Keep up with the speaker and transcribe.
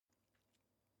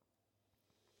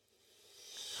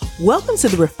Welcome to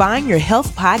the Refine Your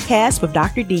Health podcast with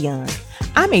Dr. Dion.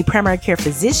 I'm a primary care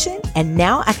physician, and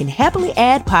now I can happily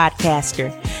add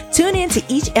podcaster. Tune in to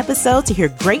each episode to hear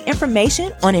great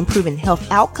information on improving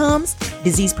health outcomes,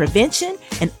 disease prevention,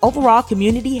 and overall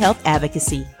community health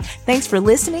advocacy. Thanks for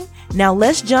listening. Now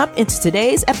let's jump into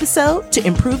today's episode to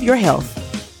improve your health.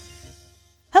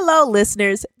 Hello,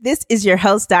 listeners. This is your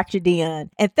host, Dr. Dion,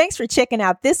 and thanks for checking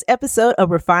out this episode of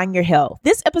Refine Your Health.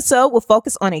 This episode will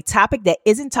focus on a topic that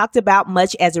isn't talked about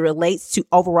much as it relates to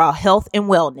overall health and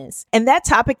wellness, and that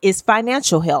topic is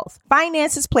financial health.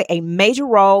 Finances play a major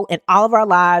role in all of our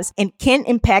lives and can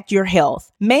impact your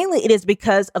health. Mainly, it is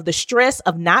because of the stress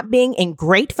of not being in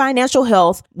great financial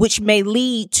health, which may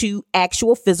lead to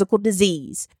actual physical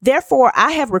disease. Therefore,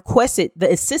 I have requested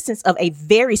the assistance of a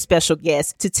very special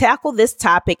guest to tackle this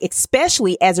topic,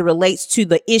 especially as it relates to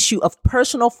the issue of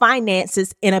personal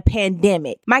finances in a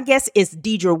pandemic. My guest is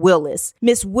Deidre Willis.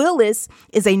 Ms. Willis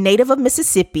is a native of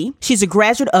Mississippi. She's a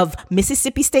graduate of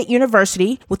Mississippi State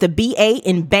University with a BA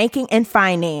in banking and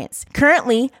finance.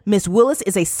 Currently, Ms. Willis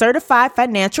is a certified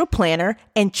financial planner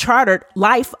and chartered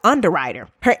life underwriter.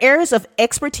 Her areas of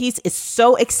expertise is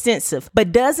so extensive,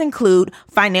 but does include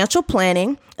financial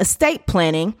planning, estate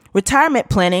planning, retirement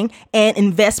planning, and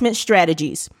investment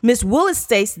strategies. Ms. Willis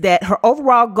states that her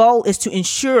overall goal is to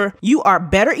ensure you are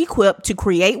better equipped to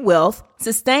create wealth,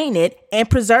 sustain it, and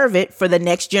preserve it for the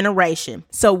next generation.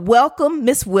 So welcome,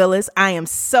 Ms. Willis. I am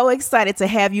so excited to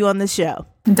have you on the show.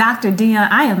 Dr. Dion,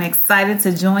 I am excited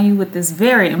to join you with this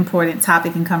very important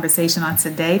topic and conversation on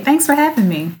today. Thanks for having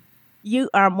me. You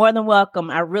are more than welcome.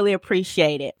 I really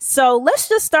appreciate it. So let's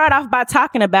just start off by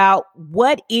talking about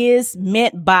what is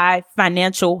meant by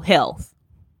financial health.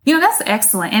 You know, that's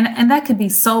excellent. And that could be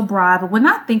so broad. But when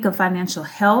I think of financial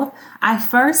health, I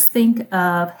first think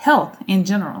of health in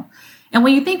general. And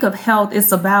when you think of health,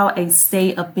 it's about a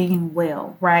state of being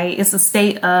well, right? It's a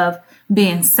state of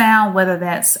being sound, whether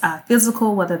that's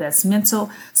physical, whether that's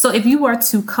mental. So if you were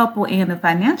to couple in the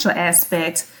financial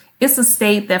aspect, it's a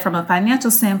state that from a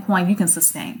financial standpoint, you can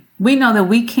sustain. We know that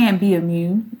we can't be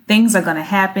immune. Things are going to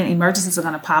happen. Emergencies are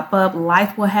going to pop up.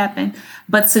 Life will happen.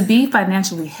 But to be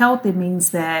financially healthy means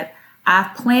that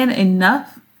I've planned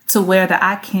enough to where that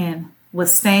I can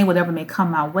withstand whatever may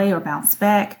come my way or bounce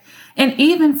back. And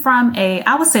even from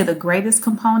I would say the greatest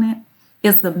component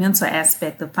is the mental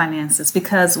aspect of finances,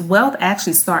 because wealth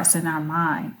actually starts in our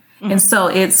mind. And so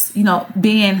it's,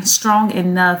 being strong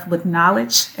enough with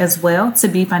knowledge as well to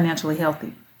be financially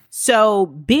healthy. So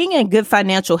being in good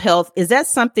financial health, is that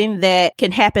something that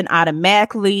can happen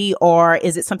automatically, or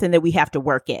is it something that we have to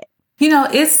work at?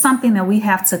 It's something that we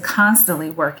have to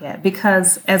constantly work at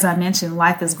because, as I mentioned,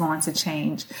 life is going to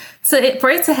change. So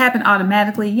for it to happen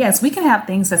automatically, yes, we can have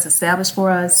things that's established for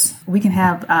us. We can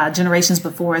have generations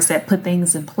before us that put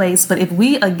things in place. But if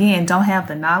we, again, don't have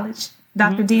the knowledge,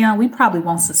 Dr. Dion, we probably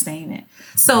won't sustain it.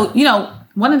 So,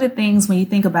 one of the things when you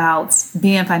think about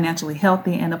being financially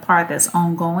healthy and the part that's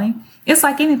ongoing, it's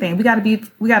like anything. We got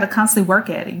to constantly work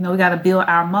at it. We got to build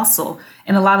our muscle.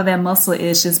 And a lot of that muscle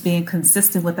is just being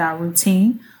consistent with our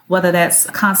routine, whether that's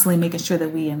constantly making sure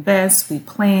that we invest, we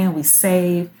plan, we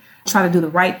save, try to do the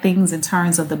right things in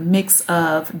terms of the mix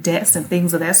of debts and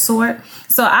things of that sort.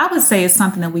 So I would say it's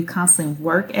something that we constantly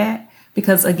work at.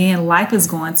 Because, again, life is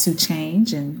going to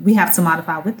change and we have to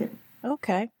modify with it.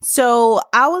 Okay. So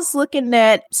I was looking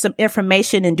at some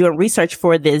information and doing research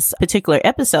for this particular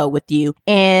episode with you,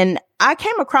 and I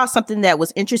came across something that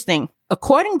was interesting.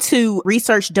 According to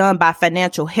research done by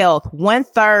Financial Health,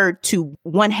 1/3 to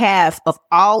 1/2 of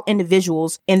all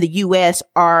individuals in the U.S.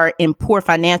 are in poor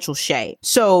financial shape.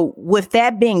 So with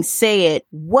that being said,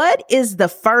 what is the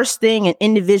first thing an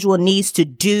individual needs to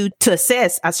do to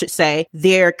assess, I should say,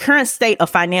 their current state of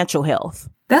financial health?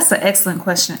 That's an excellent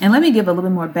question. And let me give a little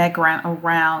bit more background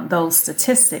around those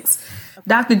statistics.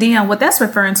 Dr. Dion, what that's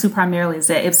referring to primarily is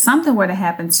that if something were to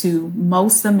happen to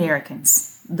most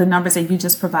Americans, the numbers that you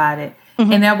just provided,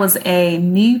 and there was a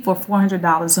need for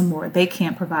 $400 or more, they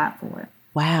can't provide for it.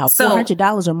 Wow. So,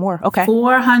 $400 or more. Okay.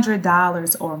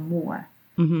 $400 or more.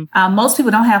 Most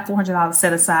people don't have $400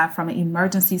 set aside from an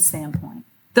emergency standpoint.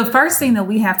 The first thing that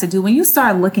we have to do when you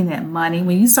start looking at money,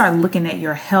 when you start looking at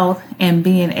your health and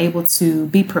being able to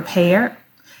be prepared,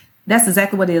 that's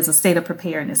exactly what it is, a state of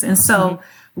preparedness. And so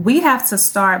we have to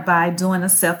start by doing a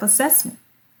self-assessment.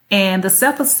 And the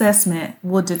self-assessment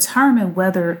will determine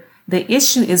whether the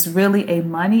issue is really a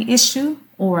money issue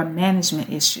or a management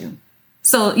issue.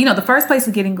 So, the first place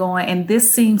of getting going, and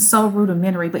this seems so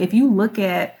rudimentary, but if you look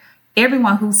at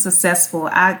everyone who's successful,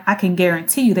 I can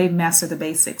guarantee you they've mastered the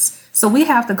basics. So we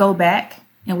have to go back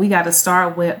and we got to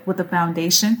start with the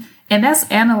foundation. And that's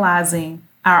analyzing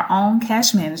our own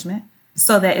cash management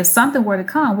so that if something were to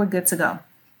come, we're good to go.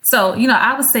 So,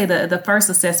 I would say the first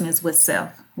assessment is with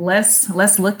self.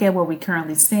 Let's look at where we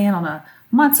currently stand on a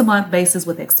month-to-month basis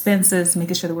with expenses,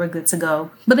 making sure that we're good to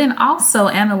go. But then also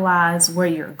analyze where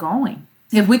you're going.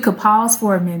 If we could pause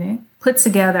for a minute, put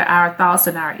together our thoughts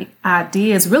and our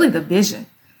ideas, really the vision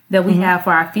that we have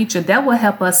for our future, that will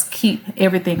help us keep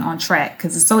everything on track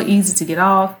because it's so easy to get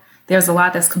off. There's a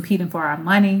lot that's competing for our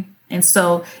money. And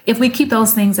so if we keep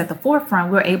those things at the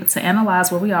forefront, we're able to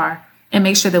analyze where we are and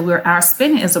make sure that our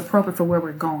spending is appropriate for where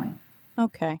we're going.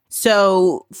 Okay.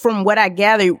 So from what I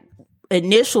gather,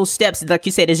 initial steps, like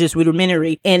you said, is just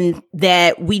rudimentary in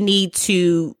that we need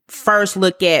to first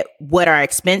look at what our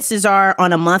expenses are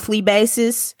on a monthly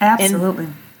basis. Absolutely.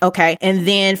 And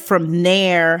then from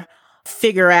there,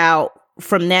 figure out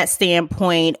from that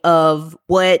standpoint of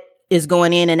what is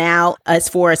going in and out as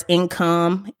far as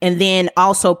income, and then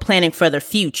also planning for the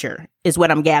future is what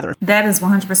I'm gathering. That is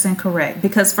 100% correct.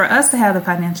 Because for us to have the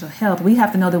financial health, we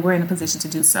have to know that we're in a position to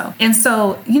do so. And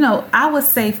so, I would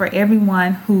say for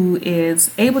everyone who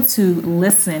is able to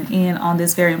listen in on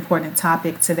this very important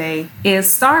topic today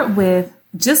is start with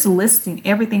just listing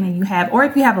everything that you have, or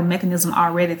if you have a mechanism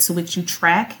already to which you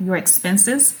track your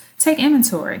expenses, take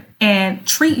inventory and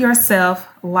treat yourself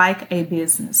like a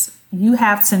business. You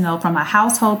have to know from a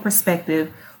household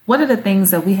perspective, what are the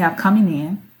things that we have coming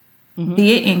in,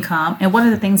 be it income, and what are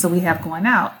the things that we have going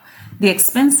out, the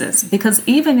expenses. Because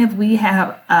even if we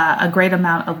have a great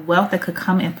amount of wealth that could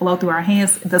come and flow through our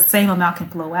hands, the same amount can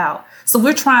flow out. So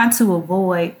we're trying to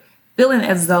avoid feeling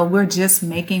as though we're just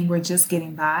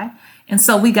getting by. And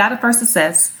so we got to first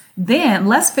assess. Then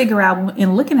let's figure out,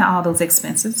 in looking at all those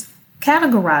expenses,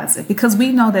 categorize it, because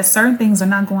we know that certain things are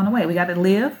not going away. We got to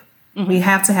live. We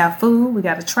have to have food. We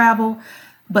got to travel.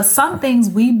 But some things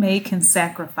we can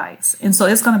sacrifice. And so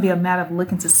it's going to be a matter of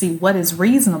looking to see what is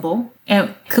reasonable.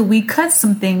 And could we cut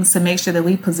some things to make sure that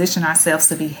we position ourselves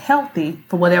to be healthy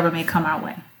for whatever may come our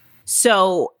way?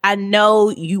 So I know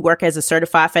you work as a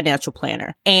certified financial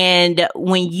planner. And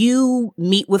when you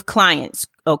meet with clients,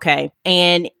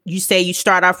 and you say you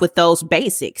start off with those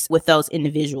basics with those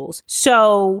individuals.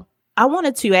 So I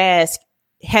wanted to ask,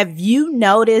 have you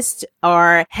noticed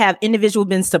or have individuals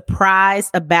been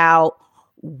surprised about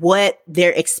what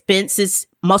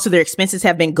most of their expenses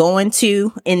have been going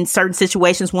to in certain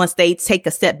situations once they take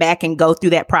a step back and go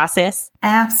through that process?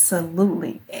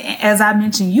 Absolutely. As I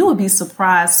mentioned, you would be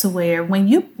surprised to where when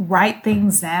you write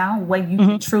things down, what you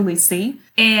can truly see,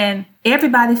 and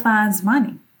everybody finds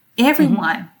money.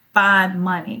 Everyone find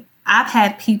money. I've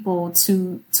had people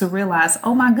to realize,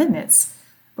 oh my goodness,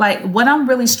 like what I'm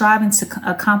really striving to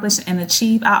accomplish and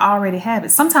achieve, I already have it.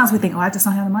 Sometimes we think, I just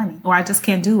don't have the money, or I just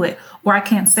can't do it, or I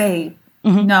can't save.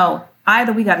 No,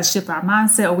 either we got to shift our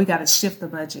mindset or we got to shift the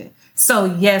budget. So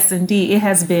yes, indeed, it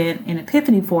has been an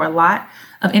epiphany for a lot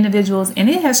of individuals, and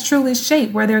it has truly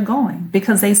shaped where they're going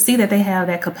because they see that they have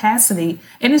that capacity,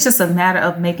 and it's just a matter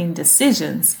of making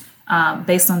decisions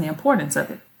based on the importance of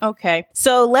it. Okay.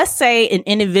 So let's say an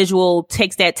individual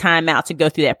takes that time out to go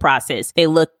through that process. They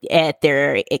look at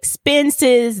their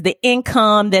expenses, the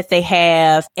income that they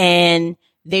have, and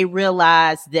they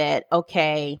realize that,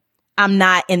 I'm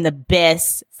not in the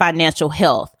best financial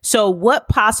health. So what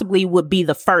possibly would be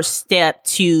the first step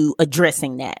to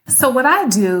addressing that? So what I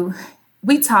do,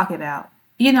 we talk it out.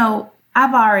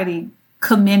 I've already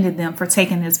commended them for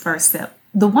taking this first step.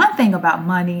 The one thing about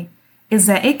money is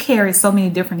that it carries so many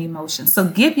different emotions. So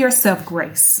give yourself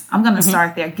grace. I'm going to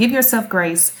start there. Give yourself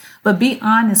grace, but be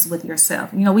honest with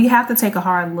yourself. We have to take a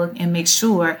hard look and make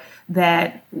sure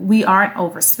that we aren't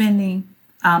overspending.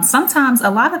 Sometimes a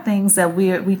lot of things that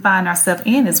we find ourselves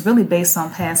in is really based on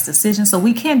past decisions. So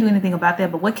we can't do anything about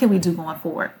that, but what can we do going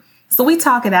forward? So we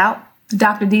talk it out,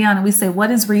 Dr. Dion, and we say,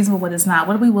 what is reasonable, what is not?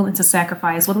 What are we willing to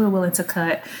sacrifice? What are we willing to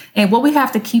cut? And what we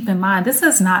have to keep in mind, this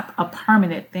is not a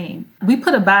permanent thing. We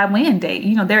put a buy-when date.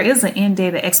 There is an end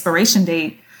date, an expiration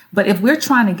date. But if we're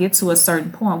trying to get to a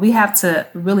certain point, we have to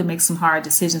really make some hard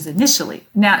decisions initially.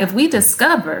 Now, if we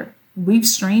discover we've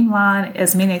streamlined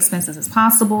as many expenses as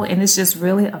possible, and it's just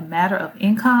really a matter of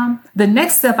income, the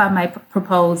next step I might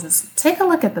propose is take a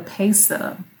look at the pay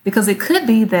stub. Because it could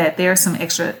be that there are some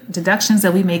extra deductions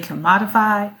that we can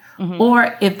modify.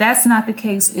 Or if that's not the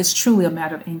case, it's truly a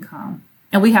matter of income.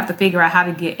 And we have to figure out how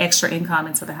to get extra income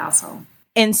into the household.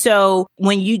 And so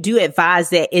when you do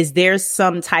advise that, is there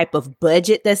some type of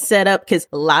budget that's set up? Because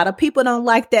a lot of people don't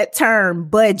like that term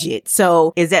budget.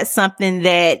 So is that something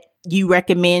that you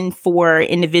recommend for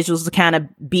individuals to kind of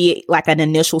be like an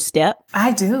initial step?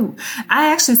 I do.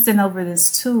 I actually sent over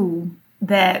this tool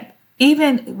that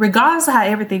even regardless of how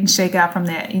everything shake out from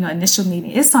that, initial meeting,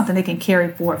 it's something they can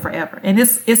carry forward forever. And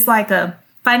it's like a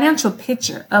financial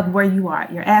picture of where you are,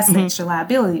 your assets, your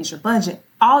liabilities, your budget,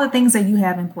 all the things that you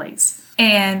have in place.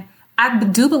 And I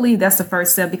do believe that's the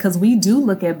first step, because we do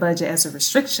look at budget as a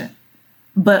restriction.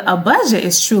 But a budget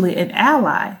is truly an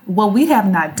ally. What we have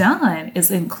not done is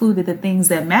included the things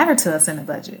that matter to us in the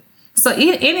budget. So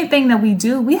anything that we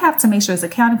do, we have to make sure it's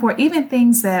accounted for, even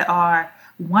things that are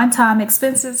one-time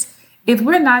expenses. If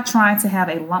we're not trying to have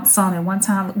a lump sum at one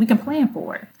time, we can plan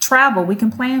for it. Travel, we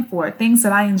can plan for it. Things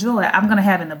that I enjoy, I'm going to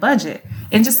have in the budget.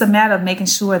 It's just a matter of making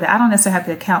sure that I don't necessarily have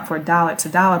to account for dollar to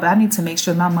dollar, but I need to make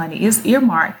sure my money is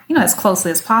earmarked, as closely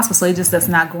as possible, so it just does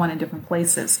not go in different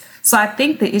places. So I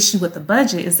think the issue with the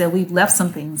budget is that we've left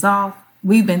some things off.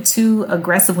 We've been too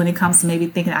aggressive when it comes to maybe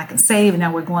thinking I can save, and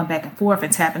now we're going back and forth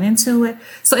and tapping into it.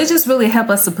 So it just really helps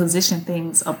us to position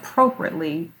things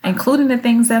appropriately, including the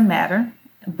things that matter.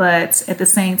 But at the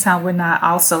same time, we're not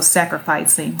also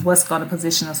sacrificing what's going to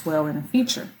position us well in the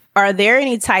future. Are there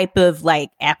any type of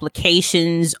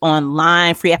applications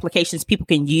online, free applications people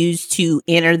can use to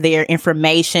enter their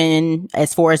information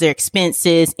as far as their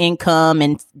expenses, income,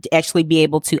 and actually be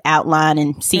able to outline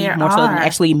and see so than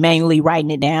actually manually writing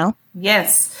it down?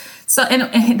 Yes. So,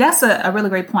 and that's a really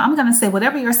great point. I'm going to say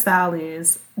whatever your style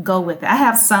is, go with it. I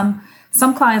have some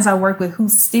clients I work with who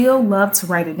still love to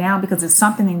write it down because it's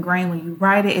something ingrained. When you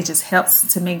write it, it just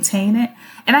helps to maintain it.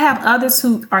 And I have others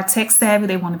who are tech savvy.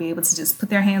 They want to be able to just put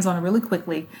their hands on it really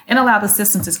quickly and allow the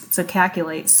system to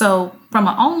calculate. So from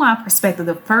an online perspective,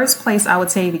 the first place I would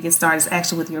tell you to get started is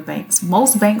actually with your banks.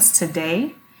 Most banks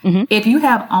today, if you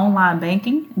have online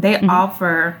banking, they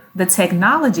offer the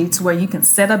technology to where you can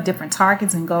set up different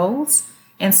targets and goals.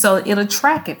 And so it'll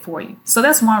track it for you. So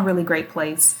that's one really great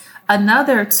place.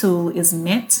 Another tool is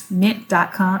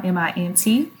mint.com,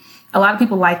 MINT. A lot of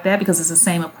people like that because it's the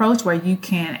same approach where you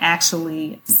can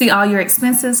actually see all your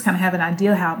expenses, kind of have an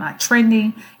idea how am I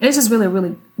trending. It's just really,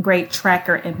 really great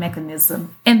tracker and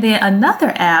mechanism. And then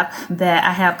another app that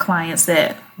I have clients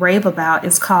that rave about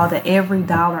is called the Every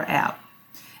Dollar app.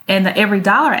 And the Every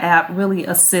Dollar app really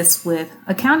assists with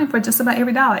accounting for just about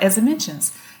every dollar, as it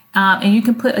mentions. And you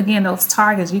can put, again, those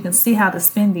targets. You can see how the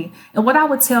spending. And what I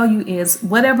would tell you is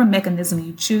whatever mechanism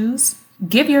you choose,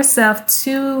 give yourself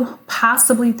 2,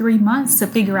 possibly 3 months to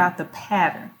figure out the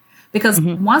pattern. Because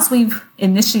once we've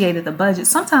initiated the budget,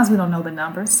 sometimes we don't know the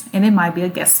numbers and it might be a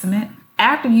guesstimate.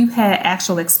 After you've had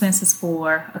actual expenses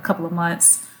for a couple of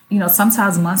months,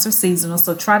 sometimes months are seasonal.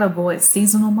 So try to avoid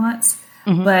seasonal months.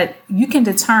 But you can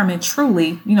determine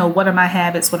truly, what are my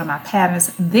habits? What are my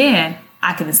patterns? Then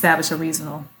I can establish a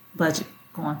reasonable budget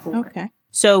going forward. Okay.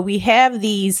 So we have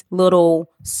these little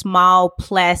small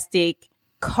plastic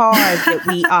cards that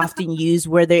we often use,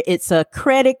 whether it's a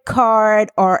credit card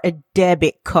or a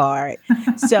debit card.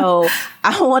 So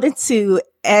I wanted to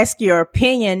ask your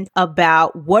opinion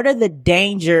about what are the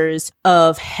dangers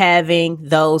of having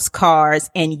those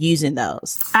cards and using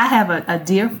those. I have a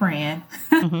dear friend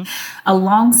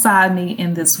alongside me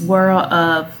in this world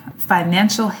of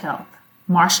financial health,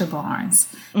 Marsha Barnes.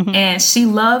 And she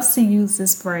loves to use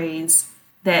this phrase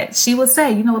that she would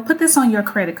say, put this on your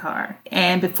credit card.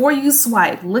 And before you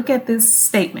swipe, look at this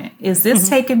statement. Is this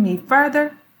taking me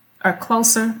further or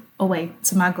closer away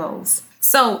to my goals?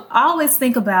 So I always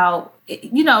think about,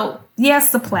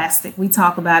 yes, the plastic, we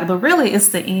talk about it, but really it's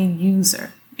the end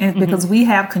user. And because we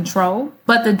have control.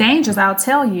 But the dangers, I'll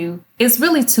tell you, it's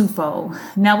really twofold.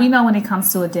 Now, we know when it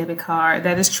comes to a debit card,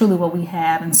 that is truly what we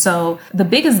have. And so the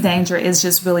biggest danger is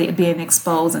just really being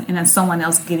exposed and then someone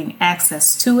else getting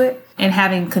access to it and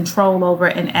having control over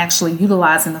it and actually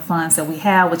utilizing the funds that we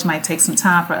have, which might take some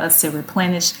time for us to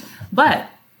replenish. But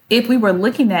if we were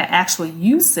looking at actual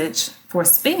usage for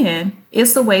spend,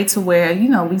 it's the way to where,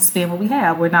 we spend what we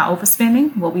have. We're not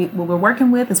overspending. What we're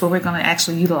working with is what we're going to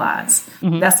actually utilize.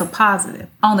 That's a positive.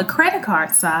 On the credit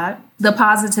card side, the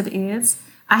positive is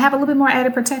I have a little bit more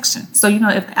added protection. So,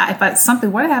 if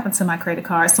something were to happen to my credit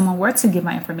card, someone were to get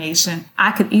my information,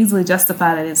 I could easily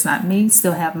justify that it's not me,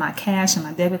 still have my cash and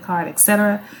my debit card,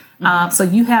 etc. So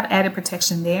you have added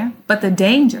protection there. But the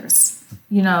dangers,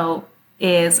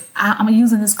 is I'm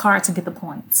using this card to get the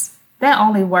points. That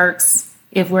only works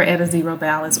if we're at a zero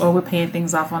balance or we're paying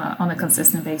things off on a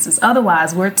consistent basis.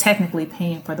 Otherwise, we're technically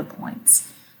paying for the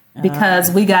points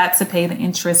because we got to pay the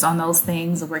interest on those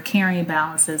things, or we're carrying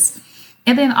balances.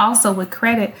 And then also with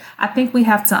credit, I think we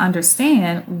have to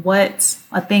understand what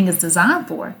a thing is designed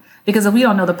for, because if we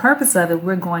don't know the purpose of it,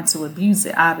 we're going to abuse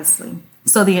it, obviously.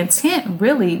 So the intent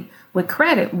really with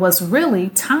credit was really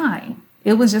time.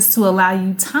 It was just to allow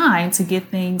you time to get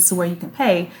things to where you can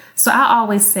pay. So I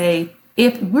always say,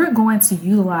 if we're going to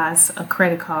utilize a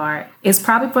credit card, it's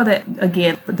probably for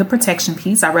the protection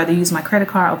piece. I'd rather use my credit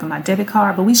card over my debit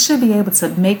card, but we should be able to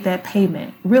make that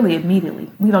payment really immediately.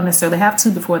 We don't necessarily have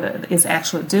to before it's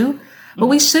actually due, but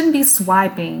we shouldn't be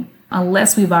swiping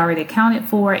unless we've already accounted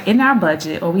for it in our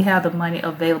budget or we have the money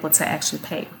available to actually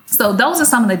pay. So those are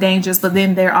some of the dangers, but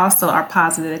then there also are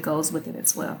positive that goes with it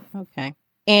as well. Okay.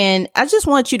 And I just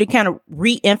want you to kind of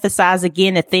re-emphasize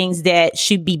again the things that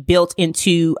should be built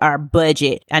into our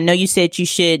budget. I know you said you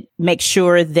should make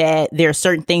sure that there are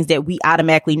certain things that we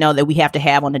automatically know that we have to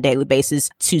have on a daily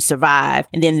basis to survive.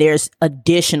 And then there's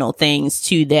additional things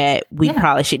too that we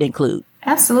probably should include.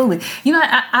 Absolutely.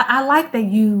 I like that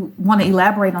you want to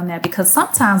elaborate on that, because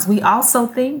sometimes we also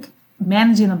think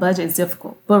managing a budget is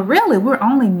difficult, but really we're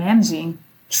only managing,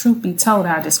 truth be told,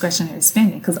 our discretionary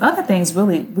spending, because other things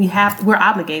really we're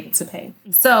obligated to pay.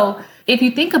 So if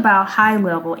you think about high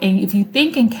level and if you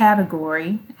think in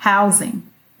category housing,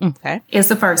 is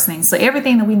the first thing. So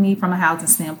everything that we need from a housing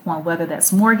standpoint, whether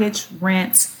that's mortgage,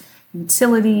 rent,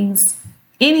 utilities,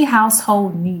 any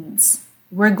household needs,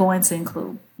 we're going to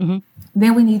include.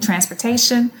 Then we need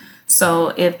transportation.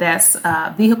 So if that's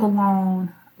vehicle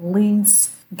loan,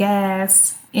 lease,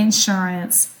 gas,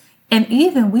 insurance, and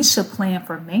even we should plan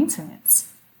for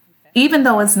maintenance. Even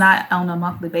though it's not on a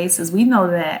monthly basis, we know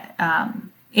that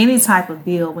any type of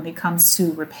bill when it comes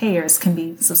to repairs can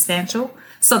be substantial.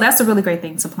 So that's a really great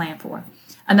thing to plan for.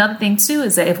 Another thing too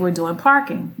is that if we're doing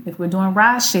parking, if we're doing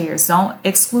ride shares, don't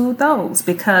exclude those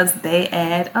because they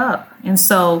add up. And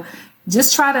so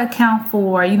just try to account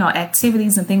for,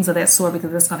 activities and things of that sort,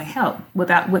 because it's going to help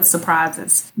with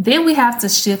surprises. Then we have to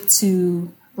shift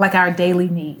to like our daily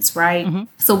needs, right?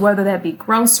 So whether that be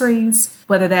groceries,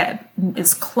 whether that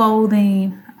is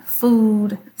clothing,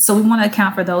 food. So we want to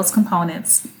account for those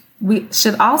components. We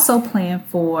should also plan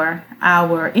for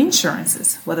our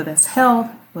insurances, whether that's health,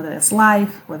 whether that's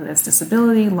life, whether that's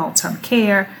disability, long-term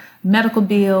care, medical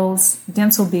bills,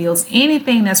 dental bills,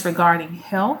 anything that's regarding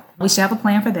health. We should have a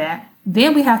plan for that.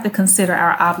 Then we have to consider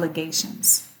our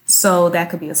obligations. So that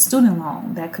could be a student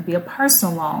loan, that could be a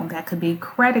personal loan, that could be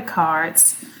credit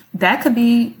cards, that could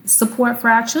be support for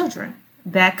our children,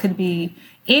 that could be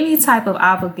any type of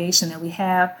obligation that we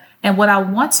have. And what I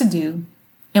want to do,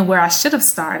 and where I should have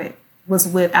started, was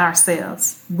with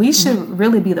ourselves. We should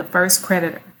really be the first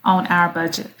creditor on our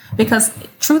budget, because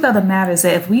truth of the matter is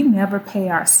that if we never pay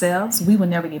ourselves, we will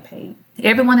never get paid.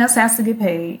 Everyone else has to get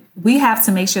paid. We have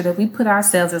to make sure that we put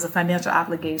ourselves as a financial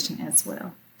obligation as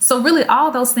well. So really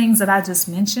all those things that I just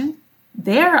mentioned,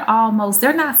 they're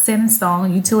not set in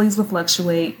stone. Utilities will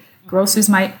fluctuate. Groceries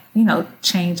might,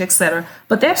 change, etc.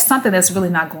 But there's something that's really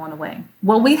not going away.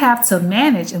 What we have to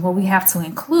manage and what we have to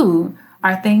include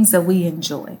are things that we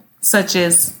enjoy, such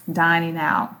as dining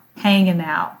out, hanging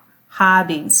out,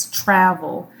 hobbies,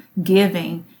 travel,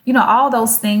 giving. All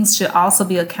those things should also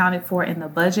be accounted for in the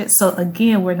budget. So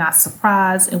again, we're not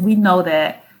surprised, and we know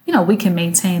that, we can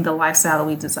maintain the lifestyle that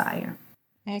we desire.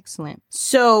 Excellent.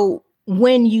 So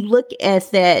when you look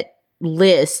at that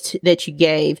list that you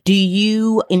gave, do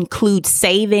you include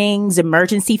savings,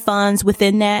 emergency funds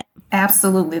within that?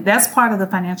 Absolutely. That's part of the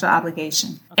financial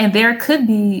obligation. And there could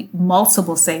be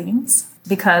multiple savings,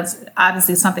 because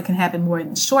obviously something can happen more in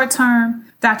the short term,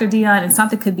 Dr. Dion, and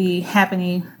something could be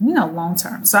happening, long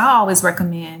term. So I always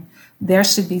recommend there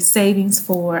should be savings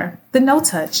for the no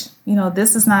touch.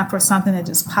 This is not for something that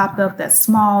just popped up that's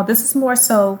small. This is more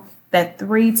so that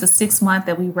 3 to 6 month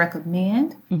that we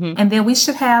recommend. And then we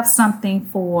should have something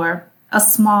for a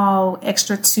small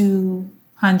extra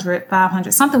 200,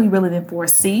 500, something we really didn't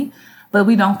foresee, but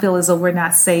we don't feel as though we're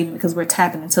not saving because we're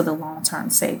tapping into the long-term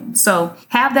savings. So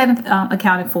have that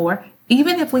accounted for.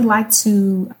 Even if we like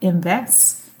to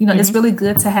invest, it's really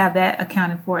good to have that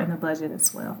accounted for in the budget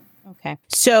as well. Okay.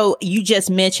 So you just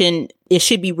mentioned it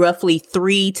should be roughly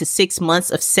 3 to 6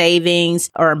 months of savings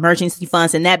or emergency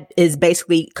funds. And that is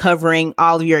basically covering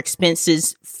all of your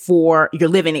expenses for your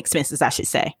living expenses, I should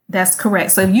say. That's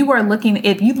correct. So if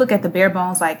you look at the bare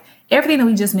bones, like everything that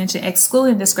we just mentioned,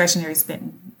 excluding discretionary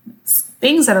spending,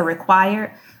 things that are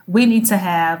required, we need to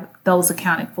have those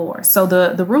accounted for. So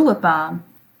the rule of thumb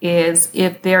is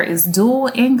if there is dual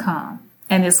income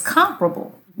and it's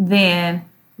comparable, then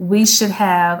we should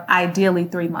have ideally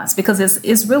 3 months, because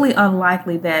it's really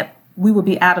unlikely that we will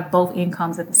be out of both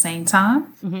incomes at the same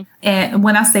time. And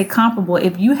when I say comparable,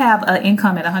 if you have an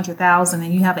income at $100,000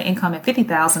 and you have an income at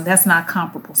 $50,000, that's not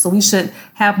comparable. So we should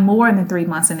have more than 3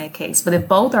 months in that case. But if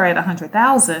both are at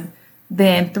 $100,000,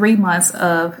 then 3 months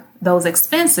of those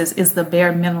expenses is the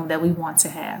bare minimum that we want to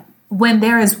have. When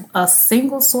there is a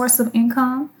single source of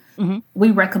income, we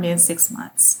recommend 6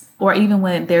 months. or even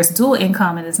when there's dual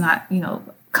income and it's not,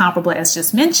 comparable as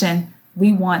just mentioned,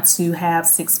 we want to have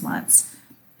 6 months.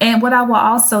 And what I will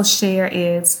also share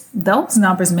is those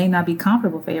numbers may not be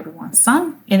comparable for everyone.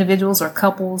 Some individuals or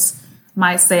couples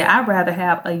might say, I'd rather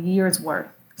have a year's worth.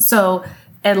 So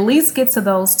at least get to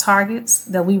those targets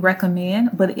that we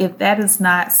recommend. But if that is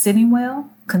not sitting well,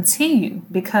 continue,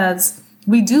 because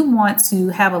we do want to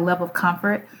have a level of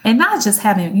comfort and not just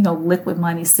having, liquid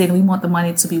money sitting. We want the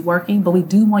money to be working, but we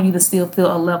do want you to still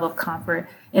feel a level of comfort.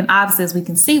 And obviously, as we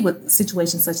can see with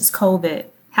situations such as COVID,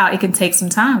 how it can take some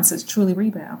time to truly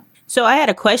rebound. So I had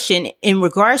a question in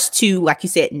regards to, like you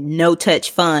said, no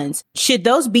touch funds. Should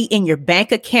those be in your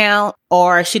bank account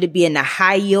or should it be in a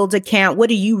high yield account? What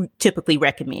do you typically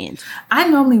recommend? I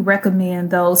normally recommend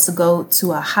those to go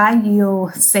to a high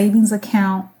yield savings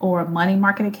account or a money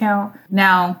market account.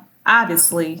 Now,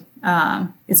 obviously,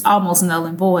 it's almost null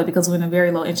and void because we're in a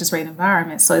very low interest rate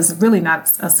environment. So it's really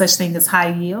not a such thing as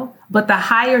high yield. But the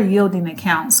higher yielding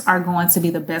accounts are going to be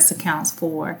the best accounts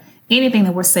for anything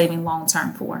that we're saving long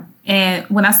term for. And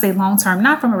when I say long term,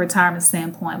 not from a retirement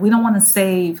standpoint, we don't want to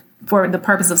save for the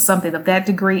purpose of something of that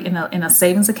degree in a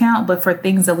savings account, but for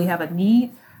things that we have a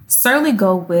need. Certainly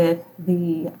go with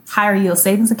the higher yield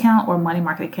savings account or money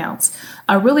market accounts.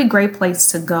 A really great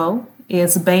place to go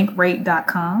is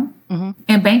bankrate.com. Mm-hmm.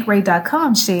 And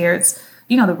bankrate.com shares,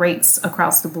 the rates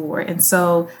across the board. And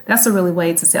so that's a really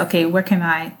way to say, okay, where can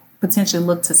I potentially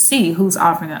look to see who's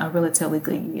offering a relatively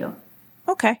good yield?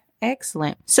 Okay.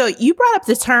 Excellent. So you brought up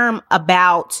the term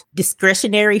about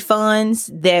discretionary funds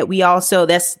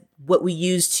that's what we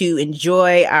use to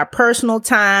enjoy our personal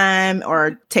time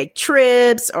or take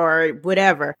trips or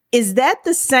whatever. Is that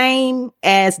the same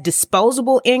as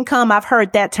disposable income? I've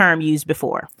heard that term used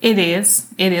before. It is.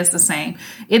 It is the same.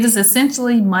 It is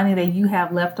essentially money that you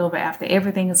have left over after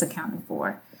everything is accounted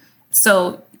for.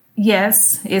 So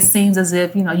yes, it seems as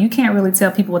if, you can't really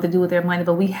tell people what to do with their money,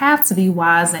 but we have to be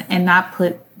wise and not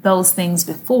put those things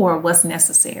before what's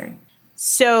necessary.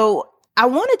 So I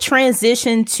want to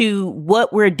transition to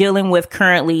what we're dealing with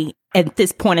currently at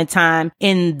this point in time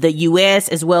in the U.S.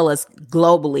 as well as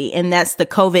globally, and that's the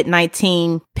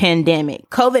COVID-19 pandemic.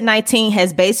 COVID-19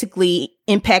 has basically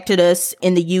impacted us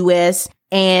in the U.S.,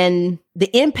 and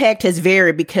the impact has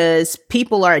varied because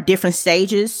people are at different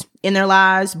stages in their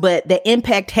lives, but the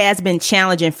impact has been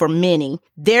challenging for many.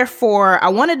 Therefore, I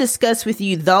want to discuss with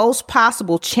you those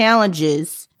possible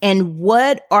challenges and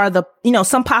what are the,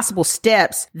 some possible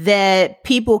steps that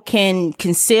people can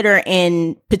consider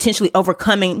in potentially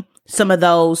overcoming some of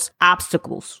those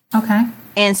obstacles. Okay.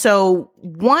 And so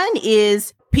one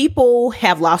is people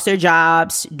have lost their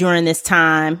jobs during this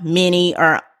time. Many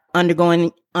are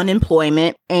undergoing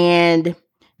unemployment and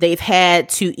they've had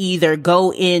to either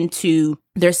go into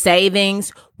their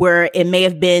savings where it may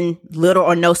have been little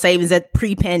or no savings at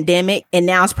pre-pandemic, and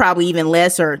now it's probably even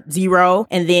less or zero,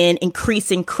 and then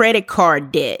increasing credit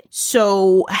card debt.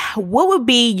 So what would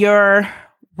be your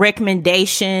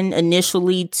recommendation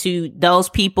initially to those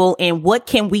people, and what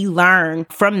can we learn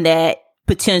from that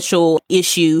potential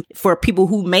issue for people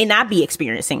who may not be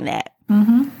experiencing that?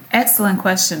 Mm-hmm. Excellent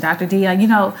question, Dr.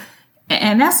 Dia.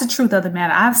 And that's the truth of the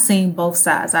matter. I've seen both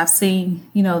sides. I've seen,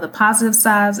 the positive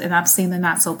sides and I've seen the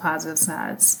not so positive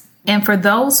sides. And for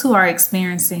those who are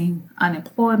experiencing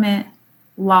unemployment,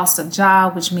 loss of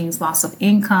job, which means loss of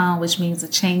income, which means a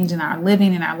change in our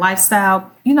living and our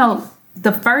lifestyle,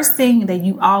 the first thing that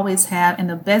you always have and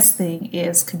the best thing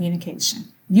is communication.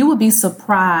 You would be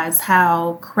surprised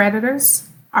how creditors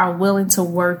are willing to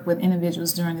work with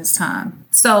individuals during this time.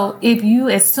 So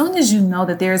as soon as you know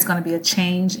that there's going to be a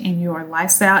change in your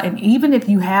lifestyle, and even if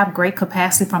you have great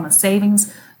capacity from a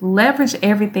savings, leverage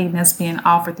everything that's being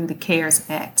offered through the CARES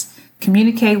Act.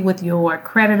 Communicate with your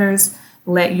creditors,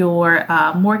 let your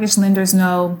mortgage lenders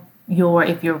know,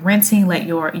 if you're renting, let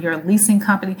your leasing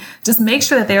company, just make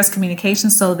sure that there's communication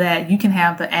so that you can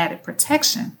have the added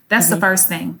protection. That's the first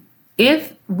thing.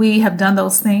 If we have done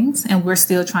those things and we're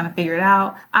still trying to figure it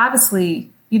out,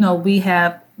 obviously, we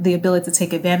have the ability to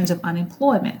take advantage of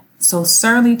unemployment. So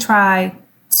certainly try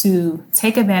to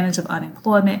take advantage of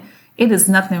unemployment. It is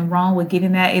nothing wrong with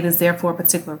getting that. It is there for a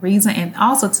particular reason and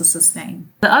also to sustain.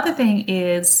 The other thing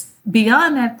is,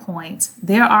 beyond that point,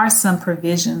 there are some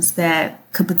provisions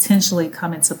that could potentially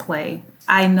come into play.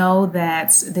 I know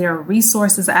that there are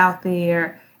resources out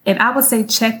there. And I would say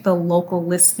check the local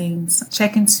listings,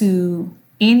 check into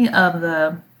any of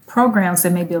the programs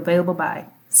that may be available by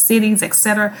cities,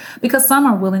 etc., because some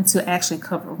are willing to actually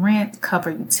cover rent,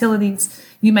 cover utilities.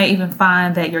 You may even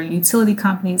find that your utility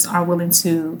companies are willing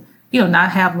to, not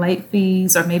have late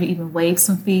fees or maybe even waive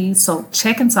some fees. So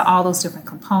check into all those different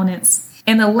components.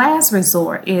 And the last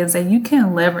resort is that you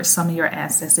can leverage some of your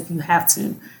assets if you have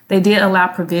to. They did allow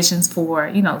provisions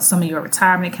for, some of your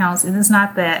retirement accounts. And it's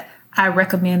not that I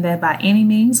recommend that by any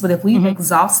means, but if we've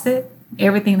exhausted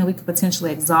everything that we could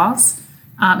potentially exhaust,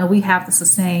 and we have to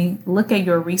sustain, look at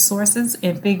your resources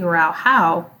and figure out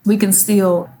how we can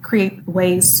still create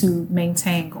ways to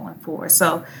maintain going forward.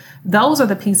 So those are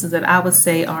the pieces that I would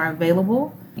say are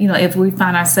available, if we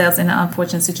find ourselves in an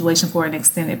unfortunate situation for an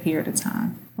extended period of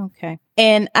time. Okay.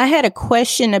 And I had a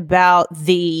question about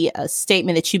the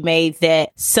statement that you made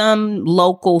that some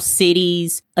local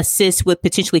cities assist with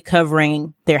potentially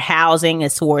covering their housing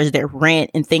as far as their rent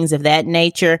and things of that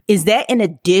nature. Is that in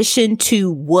addition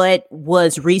to what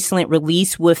was recently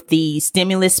released with the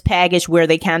stimulus package where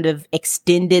they kind of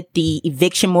extended the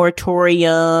eviction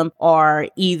moratorium or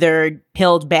either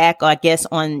held back, I guess,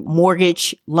 on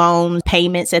mortgage loan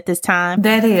payments at this time?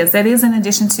 That is in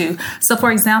addition to. So,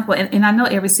 for example, and I know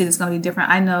every city is going to be different.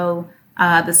 I know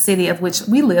the city of which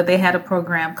we live, they had a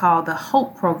program called the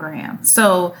HOPE program.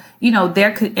 So,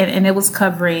 there could, and it was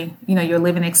covering, your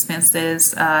living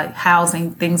expenses,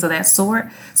 housing, things of that sort.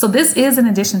 So this is in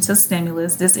addition to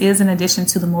stimulus. This is in addition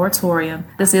to the moratorium.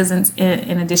 This isn't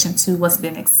in addition to what's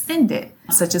been extended,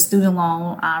 such as student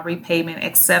loan repayment,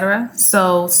 etc.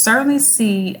 So certainly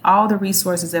see all the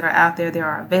resources that are out there. They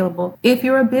are available. If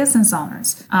you're a business owner,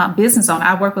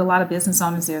 I work with a lot of business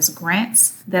owners. There's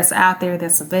grants that's out there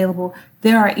that's available.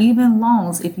 There are even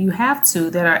loans, if you have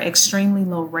to, that are extremely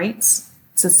low rates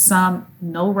to some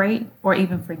no rate or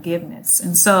even forgiveness.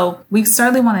 And so we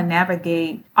certainly want to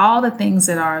navigate all the things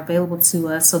that are available to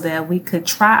us so that we could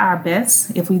try our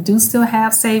best, if we do still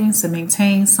have savings, to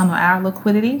maintain some of our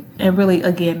liquidity and really,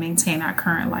 again, maintain our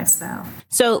current lifestyle.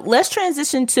 So let's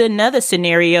transition to another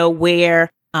scenario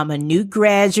where I'm a new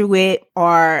graduate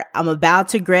or I'm about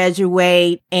to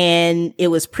graduate and it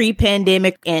was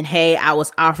pre-pandemic and hey, I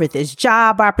was offered this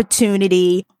job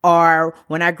opportunity, or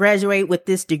when I graduate with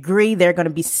this degree, there are going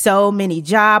to be so many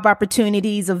job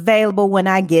opportunities available when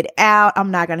I get out.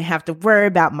 I'm not going to have to worry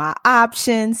about my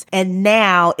options. And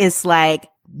now it's like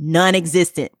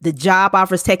non-existent. The job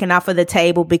offers taken off of the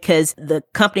table because the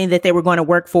company that they were going to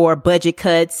work for budget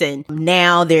cuts, and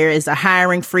now there is a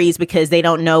hiring freeze because they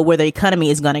don't know where the economy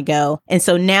is going to go. And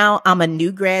so now I'm a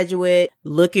new graduate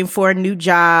looking for a new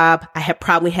job. I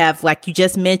probably have, like you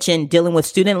just mentioned, dealing with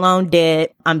student loan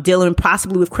debt. I'm dealing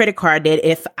possibly with credit card debt.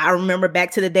 If I remember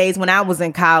back to the days when I was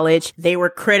in college, there were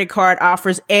credit card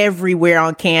offers everywhere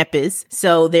on campus.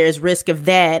 So there's risk of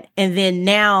that. And then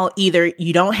now either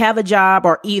you don't have a job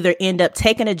or either end up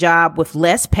taking a job with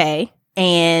less pay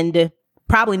and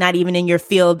probably not even in your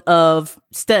field of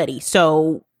study.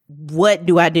 So what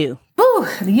do I do? Ooh,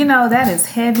 that is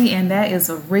heavy, and that is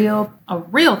a real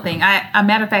thing. A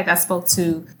matter of fact, I spoke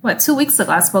to, 2 weeks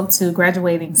ago, I spoke to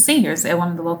graduating seniors at one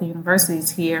of the local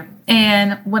universities here.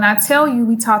 And when I tell you,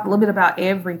 we talked a little bit about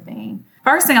everything.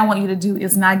 First thing I want you to do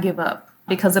is not give up,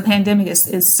 because the pandemic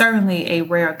is certainly a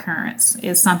rare occurrence.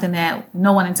 It's something that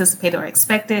no one anticipated or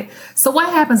expected. So what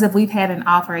happens if we've had an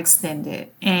offer extended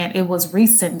and it was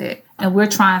rescinded and we're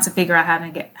trying to figure out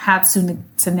how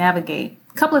to navigate?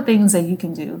 A couple of things that you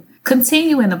can do.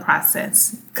 Continue in the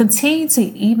process. Continue to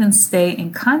even stay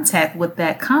in contact with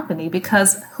that company,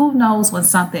 because who knows when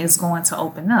something is going to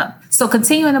open up. So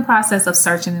continue in the process of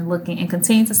searching and looking, and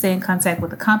continue to stay in contact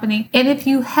with the company. And if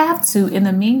you have to, in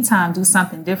the meantime, do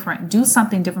something different. Do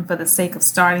something different for the sake of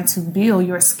starting to build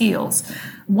your skills.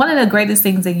 One of the greatest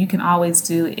things that you can always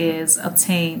do is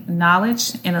obtain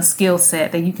knowledge and a skill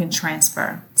set that you can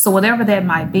transfer. So whatever that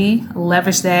might be,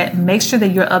 leverage that. Make sure that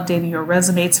you're updating your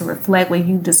resume to reflect what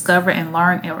you discover and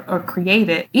learn or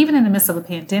created, even in the midst of a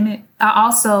pandemic. I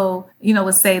also,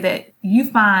 would say that you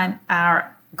find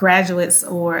our graduates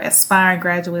or aspiring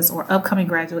graduates or upcoming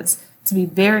graduates to be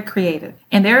very creative.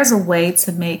 And there is a way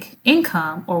to make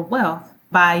income or wealth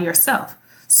by yourself.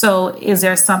 So is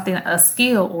there something, a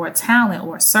skill or a talent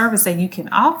or a service that you can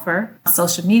offer?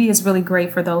 Social media is really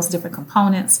great for those different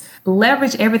components.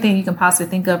 Leverage everything you can possibly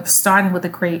think of, starting with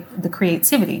the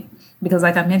creativity. Because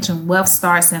like I mentioned, wealth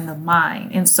starts in the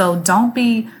mind. And so don't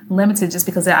be limited just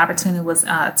because the opportunity was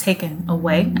taken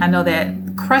away. I know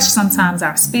that crush sometimes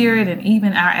our spirit and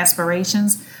even our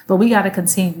aspirations, but we got to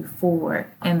continue forward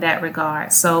in that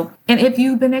regard. So, and if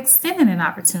you've been extended an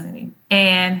opportunity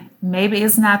and maybe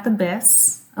it's not the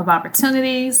best of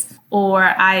opportunities, or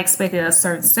I expected a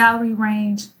certain salary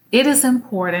range, it is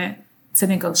important to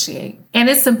negotiate. And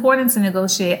it's important to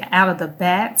negotiate out of the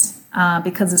bat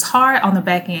because it's hard on the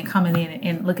back end coming in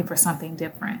and looking for something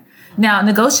different. Now,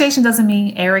 negotiation doesn't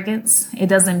mean arrogance. It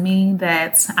doesn't mean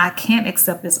that I can't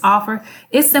accept this offer.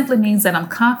 It simply means that I'm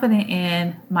confident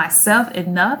in myself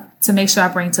enough to make sure I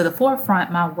bring to the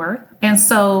forefront my worth. And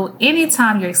so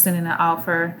anytime you're extending an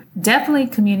offer, definitely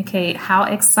communicate how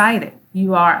excited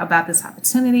you are about this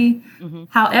opportunity.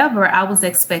 However, I was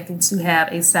expecting to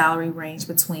have a salary range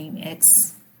between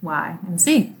X, Y, and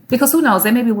Z. Because who knows,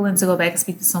 they may be willing to go back and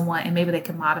speak to someone and maybe they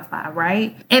can modify,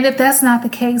 right? And if that's not the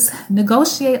case,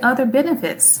 negotiate other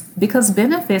benefits because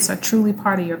benefits are truly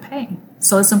part of your pay.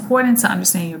 So it's important to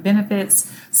understand your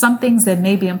benefits. Some things that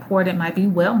may be important might be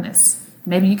wellness.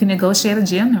 Maybe you can negotiate a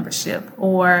gym membership,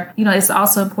 or, it's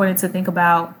also important to think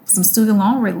about some student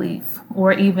loan relief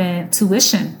or even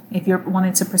tuition if you're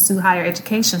wanting to pursue higher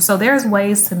education. So there's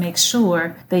ways to make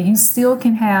sure that you still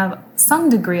can have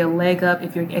some degree of leg up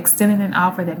if you're extending an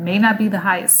offer that may not be the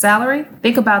highest salary.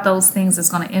 Think about those things that's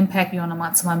going to impact you on a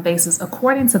month-to-month basis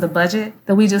according to the budget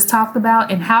that we just talked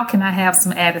about, and how can I have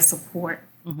some added support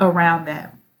around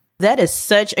that. That is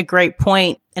such a great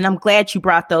point. And I'm glad you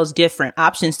brought those different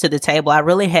options to the table. I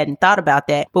really hadn't thought about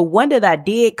that. But one that I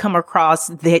did come across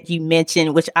that you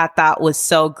mentioned, which I thought was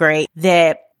so great,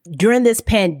 that during this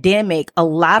pandemic, a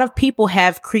lot of people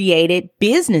have created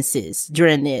businesses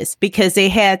during this because they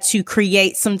had to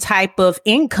create some type of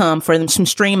income for them, some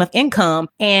stream of income.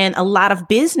 And a lot of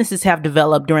businesses have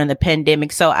developed during the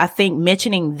pandemic. So I think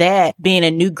mentioning that, being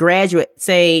a new graduate,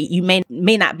 say you may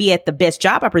not be at the best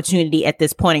job opportunity at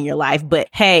this point in your life, but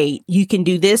hey, you can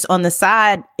do this on the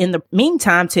side in the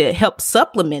meantime to help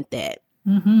supplement that.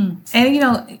 And,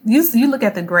 you look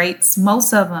at the greats,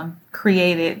 most of them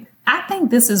created. I think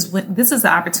this is the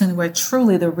opportunity where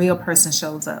truly the real person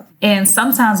shows up. And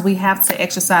sometimes we have to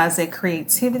exercise that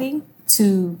creativity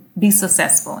to be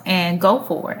successful and go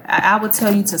for it. I would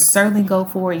tell you to certainly go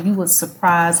for it. You will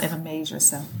surprise and amaze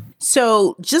yourself.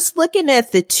 So just looking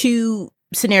at the two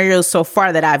scenarios so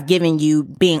far that I've given you,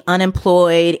 being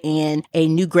unemployed and a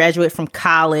new graduate from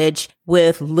college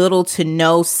with little to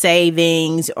no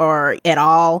savings or at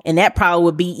all, and that probably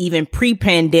would be even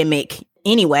pre-pandemic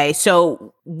anyway.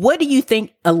 So what do you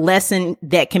think a lesson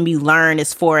that can be learned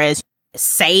as far as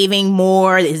saving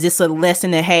more? Is this a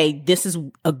lesson that, hey, this is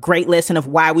a great lesson of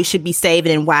why we should be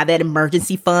saving and why that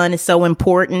emergency fund is so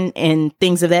important and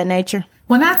things of that nature?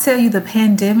 When I tell you the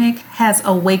pandemic has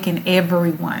awakened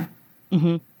everyone,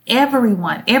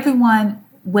 everyone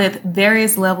with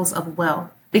various levels of wealth,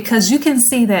 because you can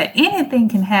see that anything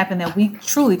can happen that we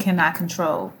truly cannot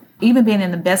control. Even being in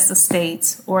the best of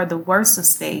states or the worst of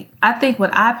state, I think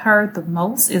what I've heard the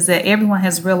most is that everyone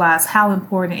has realized how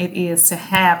important it is to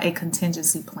have a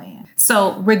contingency plan.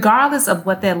 So regardless of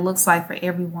what that looks like for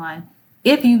everyone,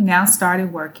 if you now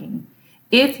started working,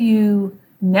 if you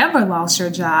never lost your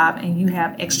job and you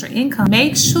have extra income,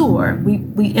 make sure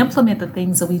we implement the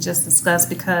things that we just discussed,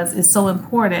 because it's so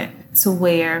important to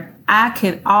where I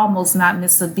could almost not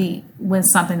miss a beat when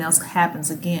something else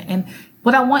happens again. And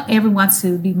what I want everyone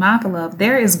to be mindful of,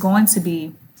 there is going to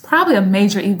be probably a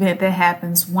major event that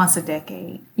happens once a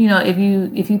decade.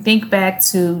 If you think back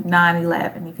to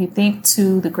 9/11, if you think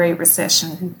to the Great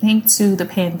Recession, if you think to the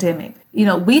pandemic,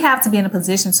 we have to be in a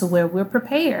position to where we're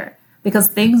prepared, because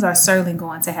things are certainly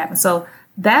going to happen. So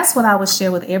that's what I would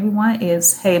share with everyone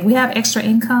is, hey, if we have extra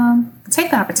income, take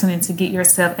the opportunity to get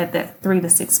yourself at that 3 to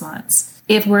 6 months.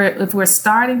 If we're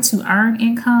starting to earn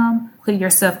income, put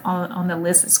yourself on the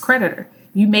list as creditor.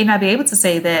 You may not be able to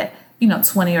say that,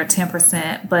 20 or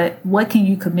 10%, but what can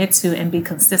you commit to and be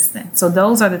consistent? So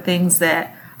those are the things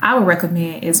that I would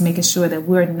recommend, is making sure that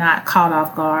we're not caught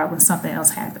off guard when something else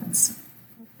happens.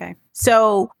 Okay.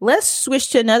 So let's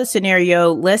switch to another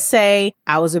scenario. Let's say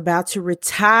I was about to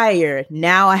retire.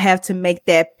 Now I have to make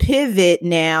that pivot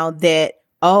now that,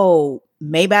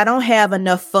 maybe I don't have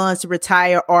enough funds to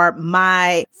retire, or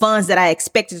my funds that I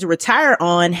expected to retire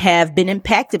on have been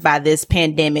impacted by this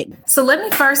pandemic. So let me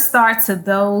first start to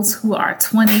those who are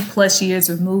 20 plus years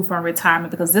removed from retirement,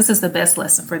 because this is the best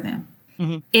lesson for them,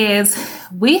 is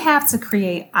we have to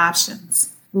create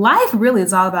options. Life really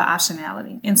is all about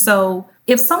optionality. And so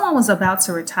if someone was about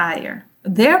to retire,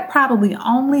 they're probably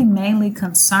only mainly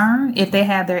concerned if they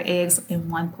have their eggs in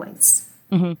one place.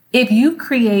 If you've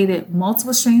created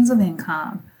multiple streams of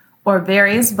income or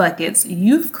various buckets,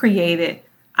 you've created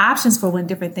options for when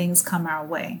different things come our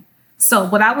way. So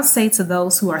what I would say to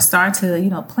those who are starting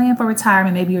to, plan for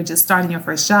retirement, maybe you're just starting your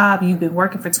first job, you've been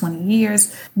working for 20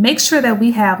 years, make sure that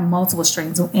we have multiple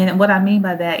streams. And what I mean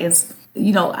by that is,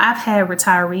 I've had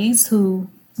retirees who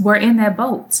were in that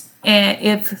boat. And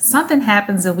if something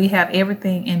happens and we have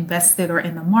everything invested or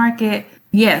in the market,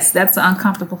 Yes, that's an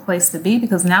uncomfortable place to be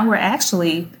because now we're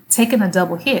actually taking a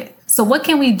double hit. So what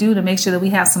can we do to make sure that we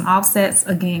have some offsets?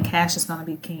 Again, cash is going to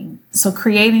be king. So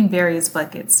creating various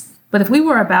buckets. But if we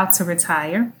were about to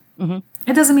retire,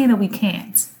 it doesn't mean that we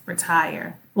can't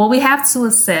retire. What we have to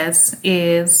assess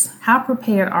is how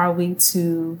prepared are we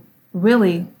to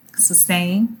really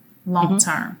sustain long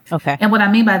term. Okay. And what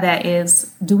I mean by that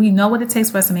is, do we know what it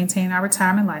takes for us to maintain our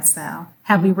retirement lifestyle?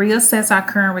 Have we reassessed our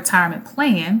current retirement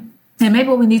plan? And maybe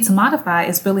what we need to modify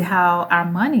is really how our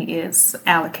money is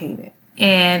allocated.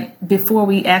 And before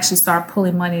we actually start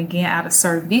pulling money again out of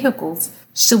certain vehicles,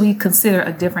 should we consider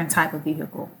a different type of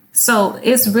vehicle? So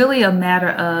it's really a matter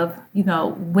of,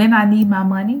 when I need my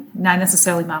money, not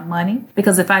necessarily my money,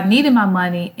 because if I needed my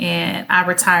money and I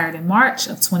retired in March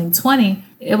of 2020,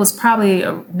 it was probably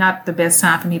not the best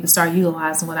time for me to start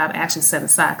utilizing what I've actually set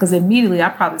aside, because immediately I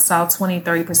probably saw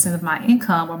 20-30% of my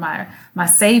income or my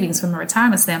savings from a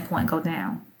retirement standpoint go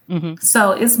down.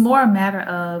 So it's more a matter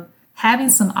of having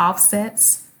some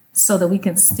offsets so that we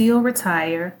can still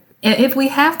retire. And if we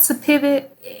have to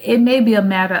pivot, it may be a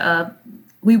matter of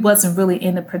we wasn't really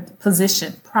in the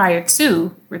position prior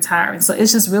to retiring. So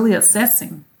it's just really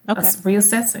assessing,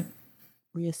 reassessing.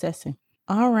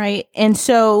 All right. And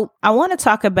so I want to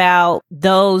talk about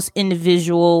those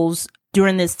individuals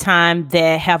during this time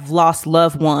that have lost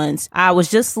loved ones. I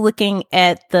was just looking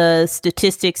at the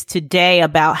statistics today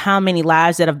about how many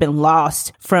lives that have been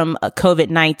lost from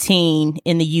COVID-19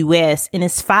 in the U.S., and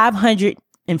it's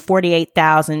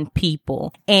 548,000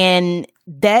 people. And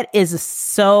that is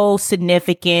so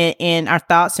significant, and our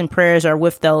thoughts and prayers are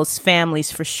with those families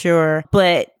for sure.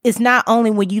 But it's not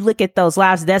only when you look at those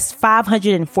lives, that's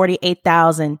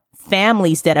 548,000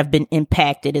 families that have been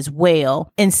impacted as well.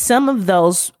 And some of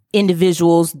those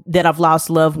individuals that have lost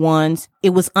loved ones,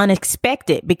 it was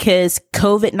unexpected because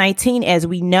COVID-19, as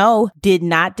we know, did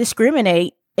not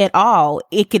discriminate at all.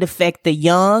 It could affect the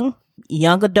young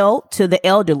adult to the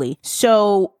elderly.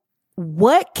 So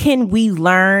what can we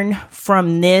learn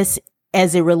from this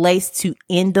as it relates to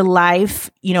end of life,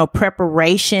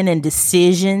 preparation and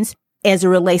decisions as it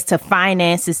relates to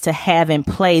finances to have in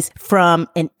place from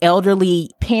an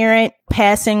elderly parent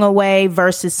passing away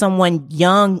versus someone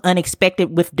young,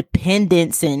 unexpected with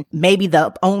dependents and maybe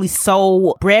the only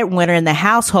sole breadwinner in the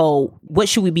household? What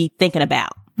should we be thinking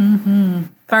about?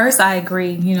 First, I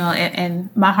agree, and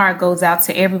my heart goes out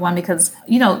to everyone because,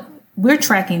 we're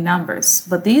tracking numbers,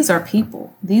 but these are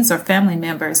people, these are family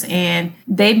members, and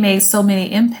they made so many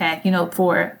impact,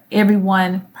 for every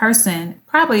one person,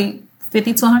 probably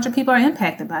 50 to 100 people are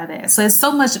impacted by that. So it's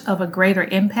so much of a greater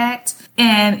impact.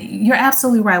 And you're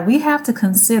absolutely right. We have to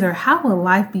consider, how will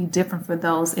life be different for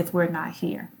those if we're not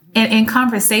here? And in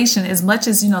conversation, as much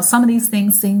as, some of these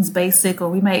things seems basic, or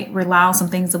we may rely on some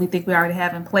things that we think we already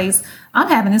have in place, I'm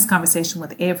having this conversation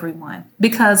with everyone,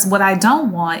 because what I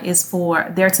don't want is for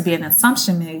there to be an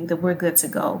assumption made that we're good to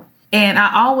go. And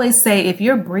I always say, if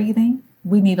you're breathing,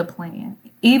 we need a plan.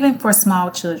 Even for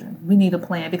small children, we need a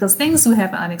plan, because things do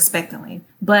happen unexpectedly.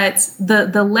 But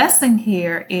the lesson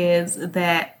here is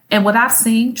that, and what I've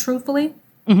seen truthfully,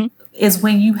 is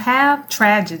when you have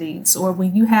tragedies or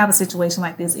when you have a situation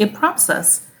like this, it prompts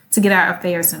us to get our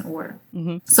affairs in order.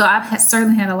 So I've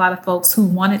certainly had a lot of folks who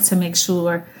wanted to make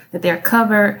sure that they're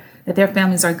covered, that their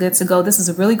families are good to go. This is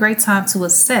a really great time to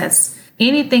assess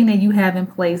anything that you have in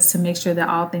place to make sure that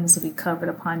all things will be covered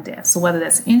upon death. So whether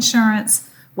that's insurance,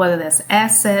 whether that's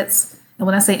assets, and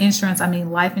when I say insurance, I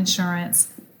mean life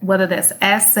insurance, whether that's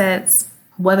assets,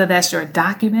 whether that's your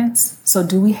documents. So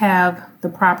do we have the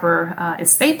proper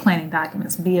estate planning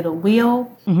documents, be it a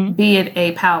will, be it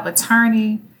a power of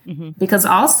attorney? Because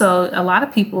also a lot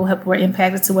of people were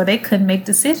impacted to where they couldn't make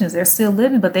decisions. They're still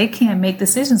living, but they can't make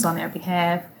decisions on their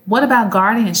behalf. What about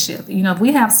guardianship? If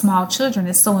we have small children,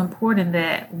 it's so important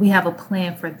that we have a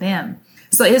plan for them.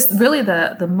 So it's really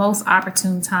the most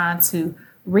opportune time to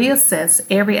reassess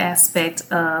every aspect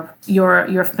of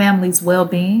your family's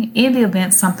well-being in the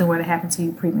event something were to happen to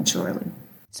you prematurely.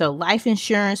 So life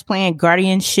insurance plan,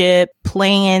 guardianship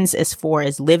plans as far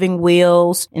as living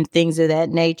wills and things of that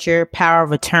nature, power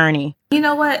of attorney. You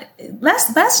know what?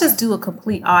 Let's just do a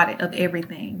complete audit of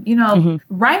everything.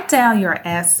 Write down your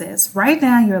assets, write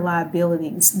down your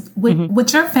liabilities.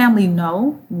 Would your family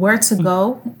know where to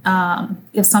go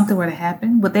if something were to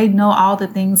happen? Would they know all the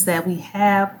things that we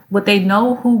have? Would they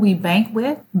know who we bank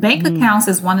with? Bank accounts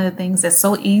is one of the things that's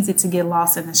so easy to get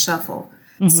lost in the shuffle.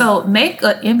 So make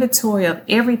an inventory of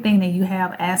everything that you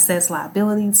have, assets,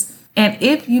 liabilities. And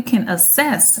if you can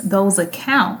assess those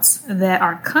accounts that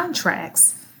are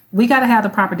contracts, we got to have the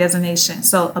proper designation.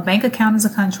 So a bank account is a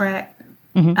contract.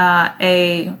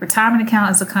 A retirement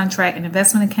account is a contract, an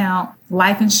investment account,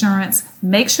 life insurance.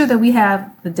 Make sure that we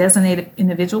have the designated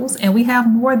individuals and we have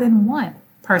more than one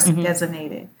person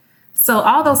designated. So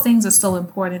all those things are so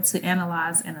important to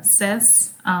analyze and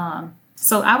assess.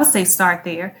 So I would say start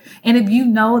there. And if you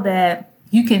know that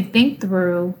you can think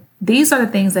through, these are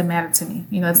the things that matter to me.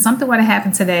 If something were to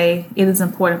happen today, it is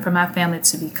important for my family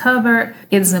to be covered.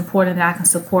 It is important that I can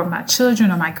support my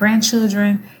children or my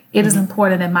grandchildren. It is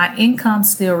important that my income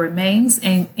still remains,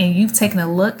 and you've taken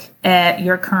a look at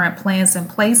your current plans in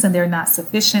place and they're not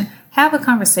sufficient. Have a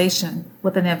conversation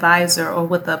with an advisor or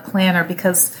with a planner,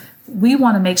 because we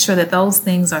want to make sure that those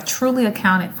things are truly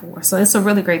accounted for. So it's a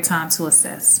really great time to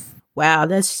assess. Wow,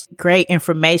 that's great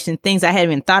information. Things I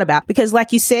hadn't even thought about, because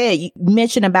like you said, you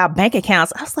mentioned about bank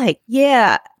accounts. I was like,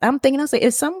 yeah, I was like,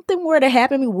 if something were to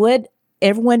happen, would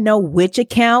everyone know which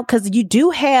account? Because you do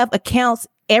have accounts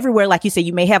everywhere. Like you said,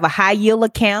 you may have a high yield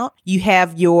account. You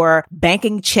have your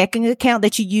banking checking account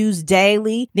that you use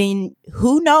daily. Then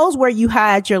who knows where you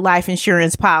hide your life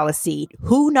insurance policy?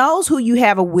 Who knows who you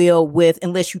have a will with,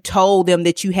 unless you told them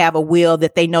that you have a will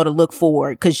that they know to look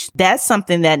for, because that's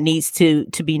something that needs to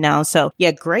be known. So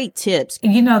yeah, great tips.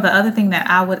 The other thing that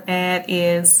I would add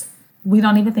is we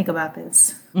don't even think about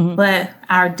this, but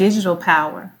our digital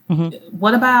power.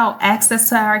 What about access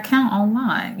to our account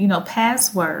online?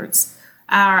 Passwords,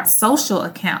 our social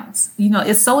accounts.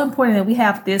 It's so important that we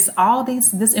have this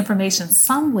information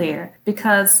somewhere,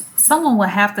 because someone will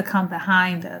have to come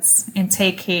behind us and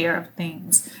take care of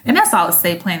things. And that's all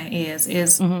estate planning is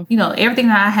everything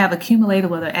that I have accumulated,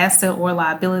 whether asset or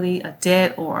liability, a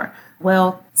debt or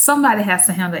wealth, somebody has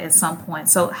to handle it at some point.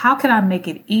 So how can I make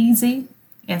it easy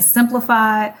and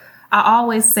simplified? I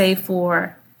always say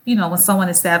when someone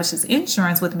establishes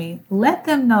insurance with me, let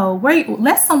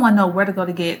someone know where to go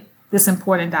to get this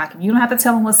important document. You don't have to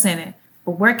tell them what's in it,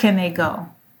 but where can they go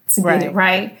to get it,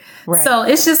 right? So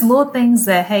it's just little things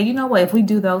that, hey, you know what, if we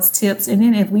do those tips, and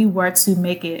then if we were to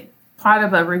make it part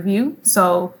of a review,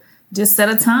 so just set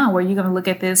a time where you're going to look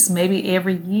at this maybe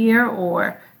every year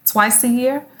or twice a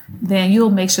year, then you'll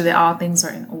make sure that all things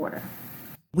are in order.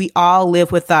 We all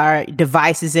live with our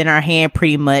devices in our hand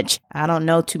pretty much. I don't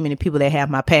know too many people that have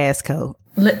my passcode.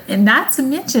 And not to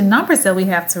mention numbers that we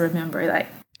have to remember,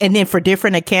 and then for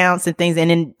different accounts and things. And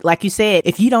then, like you said,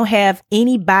 if you don't have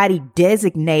anybody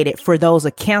designated for those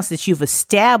accounts that you've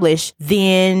established,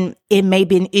 then it may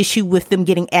be an issue with them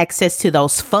getting access to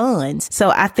those funds. So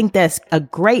I think that's a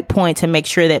great point, to make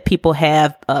sure that people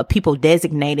have people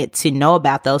designated to know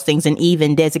about those things, and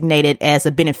even designated as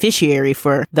a beneficiary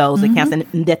for those accounts,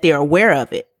 and that they're aware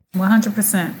of it.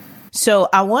 100%. So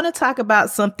I want to talk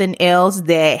about something else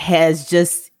that has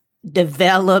just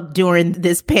developed during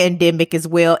this pandemic as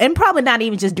well. And probably not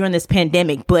even just during this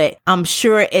pandemic, but I'm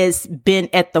sure it's been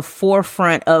at the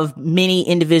forefront of many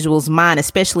individuals' mind,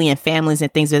 especially in families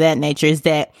and things of that nature, is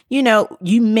that,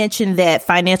 you mentioned that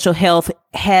financial health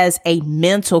has a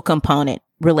mental component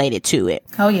related to it.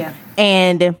 Oh, yeah.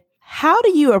 And how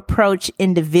do you approach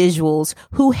individuals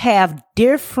who have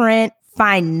different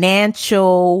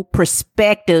financial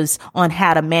perspectives on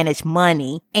how to manage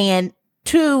money? And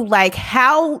two,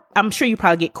 how, I'm sure you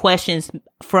probably get questions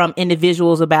from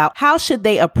individuals about how should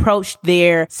they approach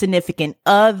their significant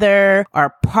other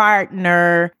or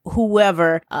partner,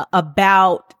 whoever,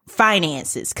 about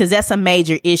finances, because that's a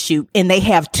major issue. And they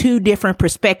have two different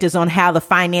perspectives on how the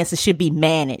finances should be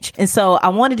managed. And so I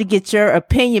wanted to get your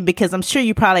opinion, because I'm sure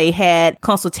you probably had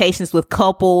consultations with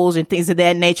couples and things of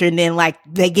that nature. And then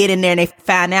they get in there and they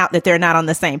find out that they're not on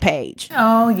the same page.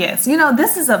 Oh, yes.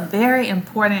 This is a very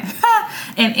important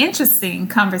and interesting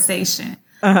conversation.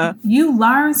 You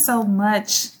learn so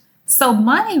much. So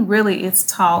money really is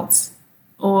taught,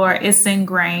 or it's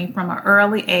ingrained from an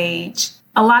early age.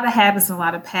 A lot of habits and a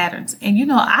lot of patterns.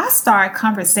 And, I start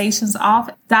conversations off,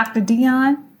 Dr.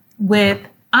 Dion, with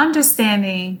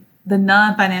understanding the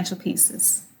non-financial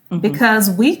pieces,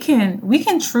 because we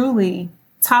can truly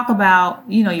talk about,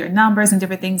 your numbers and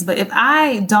different things. But if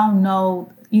I don't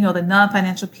know, the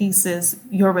non-financial pieces,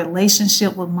 your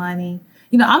relationship with money,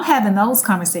 I'm having those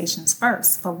conversations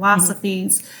first,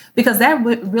 philosophies, because that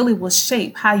really will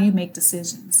shape how you make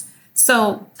decisions.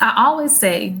 So I always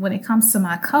say, when it comes to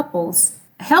my couples,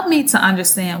 help me to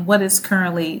understand what is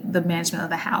currently the management of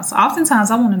the house.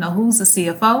 Oftentimes I want to know who's the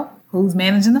CFO, who's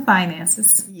managing the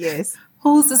finances. Yes.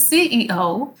 Who's the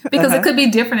CEO, because it could be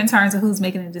different in terms of who's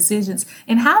making the decisions.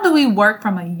 And how do we work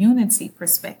from a unity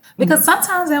perspective? Because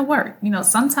sometimes at work,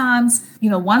 sometimes,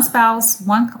 one spouse,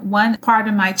 one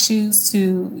partner might choose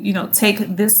to,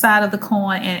 take this side of the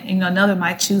coin, and, another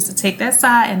might choose to take that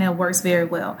side, and that works very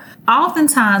well.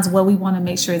 Oftentimes what we want to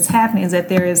make sure is happening is that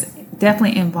there is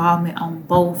definitely involvement on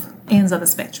both ends of the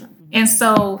spectrum. And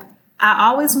so I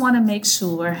always want to make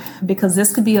sure, because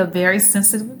this could be a very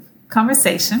sensitive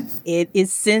conversation. It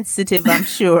is sensitive, I'm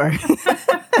sure.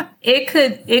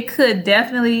 It could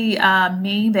definitely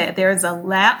mean that there's a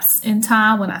lapse in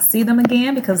time when I see them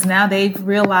again, because now they've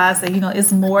realized that,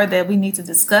 it's more that we need to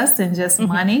discuss than just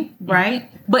money, right?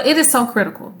 But it is so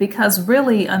critical, because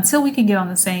really, until we can get on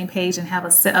the same page and have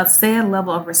a said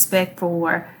level of respect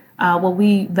for what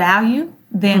we value,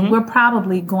 then we're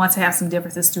probably going to have some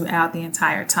differences throughout the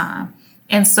entire time.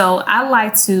 And so I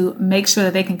like to make sure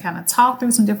that they can kind of talk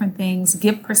through some different things,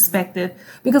 give perspective,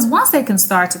 because once they can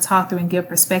start to talk through and give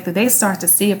perspective, they start to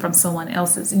see it from someone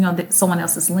else's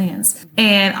lens.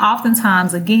 And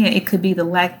oftentimes, again, it could be the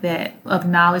lack of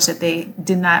knowledge that they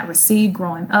did not receive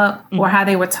growing up, or how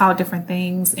they were taught different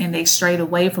things and they strayed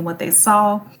away from what they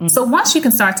saw. So once you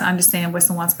can start to understand where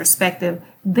someone's perspective,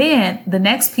 then the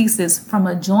next piece is from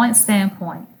a joint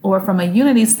standpoint, or from a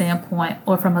unity standpoint,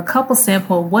 or from a couple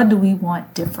standpoint, what do we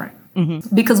want different?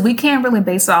 Because we can't really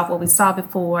base it off what we saw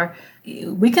before.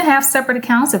 We can have separate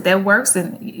accounts if that works,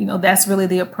 and that's really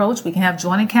the approach. We can have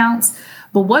joint accounts,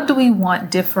 but what do we want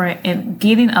different? And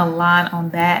getting a line on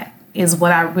that is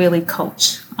what I really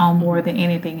coach on more than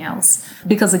anything else.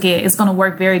 Because again, it's going to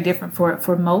work very different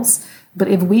for most. But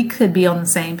if we could be on the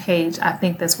same page, I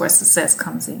think that's where success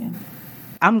comes in.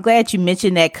 I'm glad you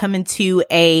mentioned that, coming to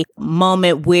a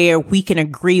moment where we can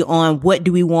agree on what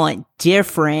do we want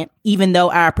different, even though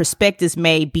our perspectives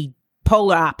may be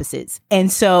polar opposites.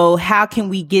 And so how can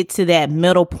we get to that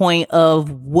middle point of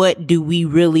what do we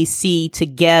really see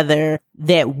together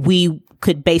that we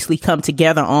could basically come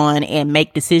together on and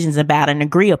make decisions about and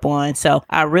agree upon? So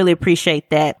I really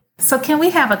appreciate that. So can we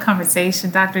have a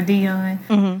conversation, Dr.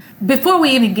 Dion, before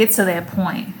we even get to that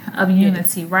point of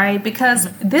unity, right? Because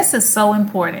this is so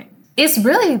important. It's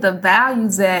really the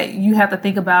values that you have to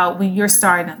think about when you're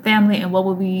starting a family, and what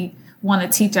would we want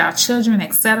to teach our children,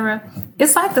 etc.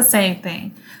 It's like the same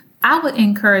thing. I would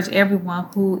encourage everyone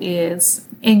who is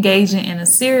engaging in a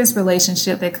serious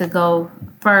relationship that could go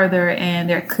further, and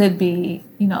there could be,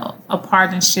 a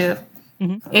partnership,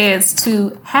 is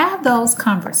to have those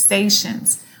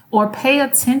conversations or pay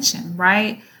attention,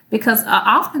 right? Because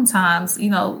oftentimes,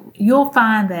 you'll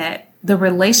find that the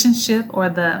relationship or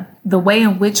the way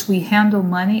in which we handle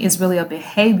money is really a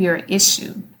behavior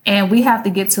issue. And we have to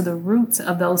get to the roots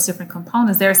of those different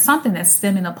components. There's something that's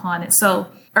stemming upon it. So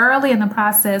early in the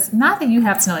process, not that you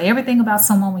have to know everything about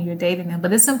someone when you're dating them,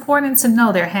 but it's important to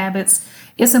know their habits.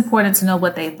 It's important to know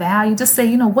what they value. Just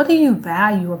say, what do you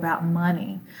value about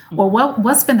money? Or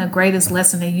what's been the greatest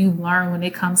lesson that you've learned when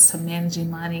it comes to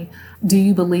managing money? Do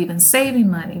you believe in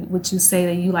saving money? Would you say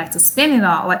that you like to spend it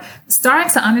all? Like, starting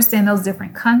to understand those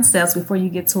different concepts before you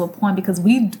get to a point, because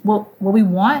what we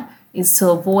want is to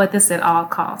avoid this at all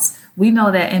costs. We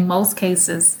know that in most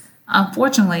cases,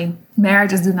 unfortunately,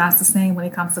 marriages do not sustain when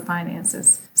it comes to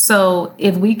finances. So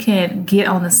if we can get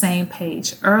on the same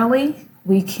page early,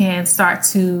 we can start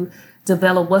to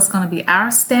develop what's going to be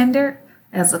our standard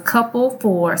as a couple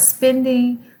for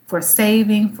spending, for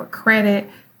saving, for credit.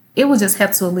 It will just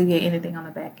help to alleviate anything on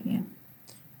the back end.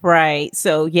 Right.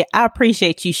 So, yeah, I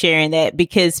appreciate you sharing that,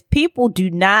 because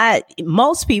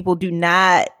most people do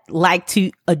not like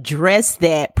to address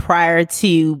that prior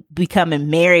to becoming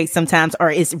married sometimes,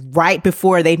 or it's right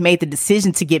before they've made the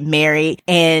decision to get married.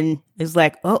 And it's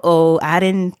like, I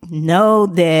didn't know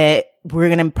that we're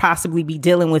going to possibly be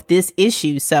dealing with this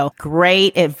issue. So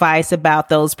great advice about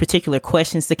those particular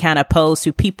questions to kind of pose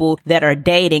to people that are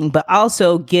dating, but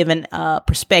also given a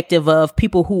perspective of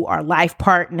people who are life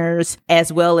partners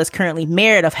as well as currently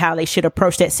married, of how they should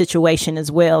approach that situation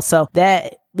as well. So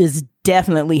that is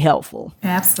definitely helpful.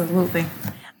 Absolutely.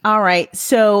 All right.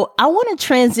 So I want to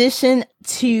transition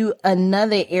to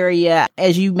another area.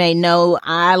 As you may know,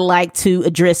 I like to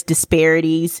address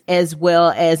disparities as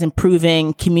well as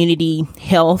improving community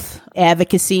health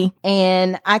advocacy.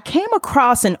 And I came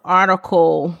across an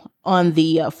article on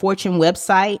the Fortune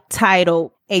website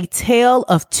titled "A Tale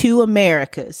of Two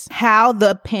Americas: How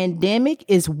the Pandemic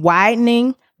is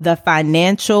Widening the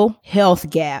Financial Health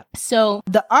Gap." So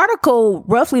the article,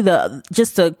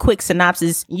 just a quick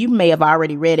synopsis, you may have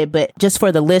already read it, but just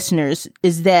for the listeners,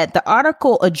 is that the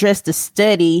article addressed a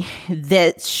study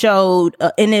that showed,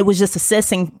 and it was just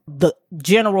assessing the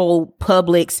general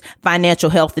public's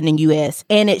financial health in the U.S.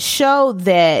 And it showed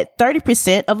that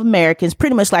 30% of Americans,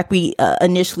 pretty much like we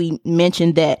initially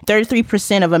mentioned, that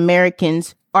 33% of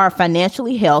Americans are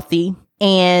financially healthy,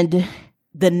 and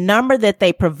the number that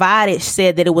they provided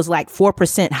said that it was like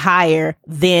 4% higher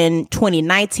than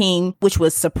 2019, which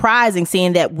was surprising,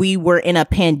 seeing that we were in a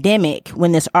pandemic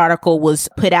when this article was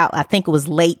put out. I think it was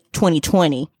late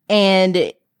 2020.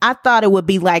 And I thought it would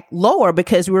be like lower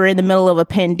because we were in the middle of a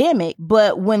pandemic.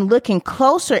 But when looking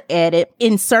closer at it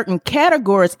in certain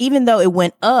categories, even though it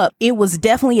went up, it was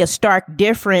definitely a stark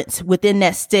difference within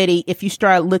that study if you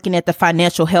start looking at the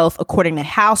financial health according to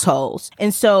households.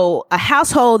 And so a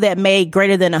household that made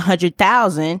greater than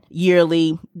 100,000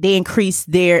 yearly, they improved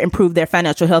their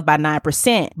financial health by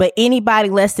 9%. But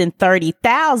anybody less than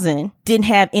 30,000 didn't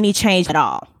have any change at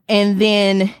all. And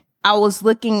then I was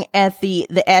looking at the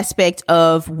aspect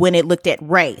of when it looked at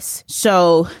race.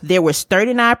 So there was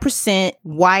 39%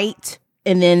 white,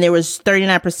 and then there was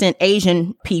 39%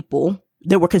 Asian people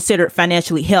that were considered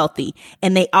financially healthy.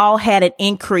 And they all had an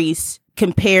increase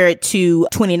compared to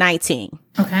 2019.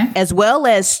 Okay. As well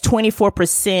as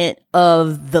 24%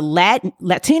 of the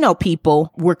Latino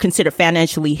people were considered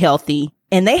financially healthy,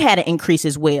 and they had an increase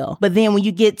as well. But then when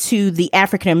you get to the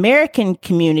African American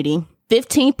community,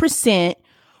 15%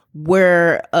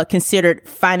 were considered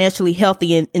financially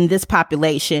healthy in this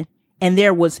population, and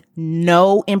there was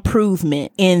no improvement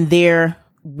in their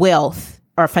wealth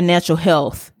or financial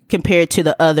health compared to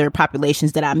the other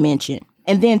populations that I mentioned.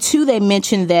 And then too, they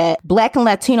mentioned that Black and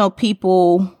Latino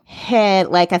people had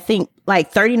I think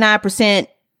 39%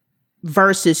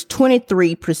 versus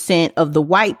 23% of the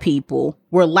white people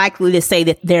were likely to say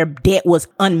that their debt was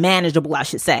unmanageable, I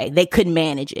should say. They couldn't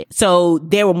manage it. So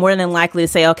they were more than likely to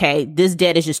say, okay, this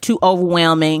debt is just too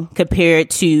overwhelming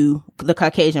compared to the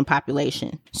Caucasian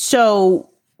population. So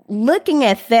looking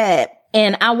at that,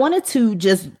 and I wanted to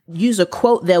just use a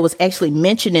quote that was actually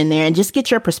mentioned in there and just get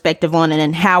your perspective on it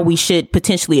and how we should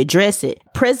potentially address it.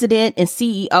 President and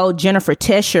CEO Jennifer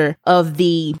Tescher of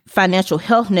the Financial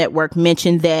Health Network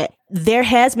mentioned that there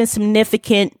has been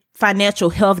significant financial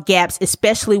health gaps,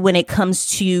 especially when it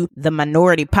comes to the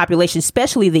minority population,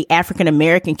 especially the African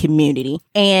American community.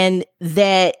 And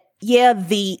that,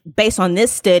 based on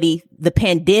this study, the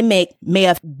pandemic may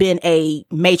have been a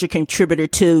major contributor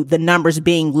to the numbers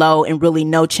being low and really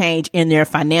no change in their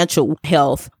financial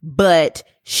health. But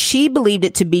she believed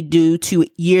it to be due to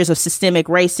years of systemic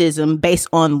racism based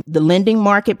on the lending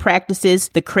market practices,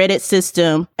 the credit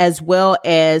system, as well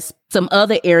as some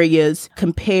other areas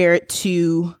compared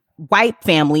to white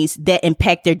families that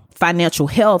impact their financial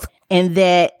health, and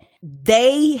that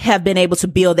they have been able to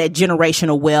build that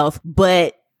generational wealth,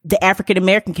 but the African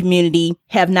American community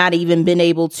have not even been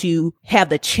able to have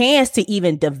the chance to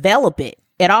even develop it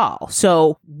at all.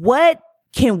 So what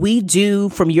can we do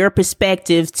from your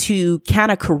perspective to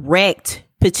kind of correct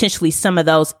potentially some of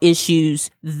those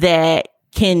issues that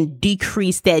can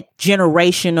decrease that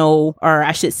generational, or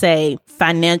I should say,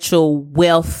 financial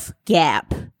wealth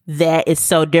gap that is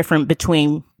so different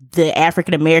between the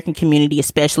African American community,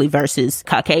 especially versus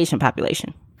Caucasian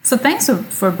population? So thanks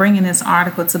for bringing this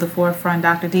article to the forefront,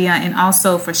 Dr. Dion, and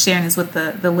also for sharing this with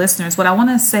the listeners. What I want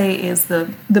to say is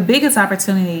the biggest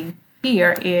opportunity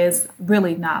here is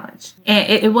really knowledge. And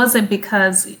it wasn't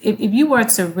because if you were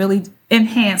to really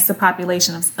enhance the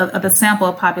population of the sample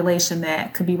of population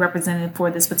that could be represented for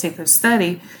this particular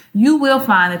study, you will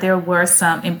find that there were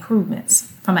some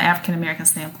improvements from an African American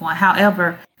standpoint.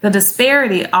 However, the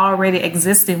disparity already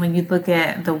existing when you look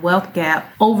at the wealth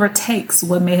gap overtakes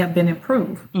what may have been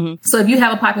improved. Mm-hmm. So if you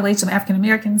have a population of African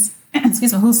Americans,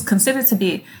 who's considered to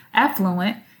be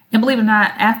affluent, and believe it or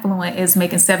not, affluent is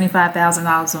making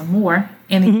 $75,000 or more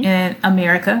in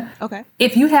America. Okay.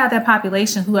 If you have that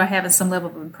population who are having some level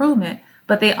of improvement,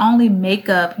 but they only make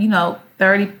up,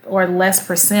 30 or less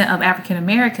percent of African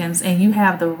Americans, and you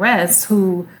have the rest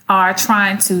who are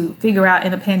trying to figure out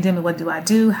in a pandemic, what do I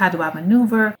do? How do I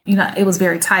maneuver? It was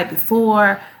very tight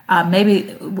before.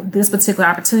 Maybe this particular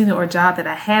opportunity or job that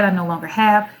I had, I no longer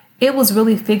have. It was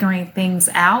really figuring things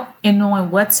out and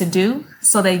knowing what to do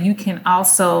so that you can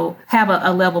also have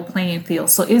a level playing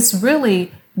field. So it's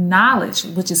really knowledge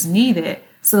which is needed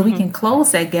so that we can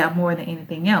close that gap more than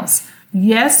anything else.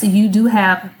 Yes, you do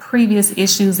have previous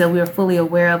issues that we are fully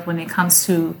aware of when it comes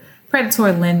to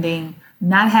predatory lending,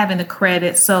 not having the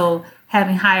credit, so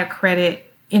having higher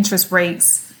credit interest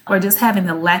rates, or just having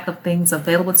the lack of things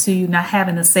available to you, not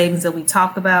having the savings that we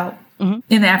talked about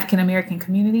in the African American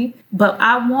community. But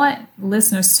I want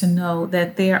listeners to know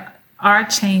that there are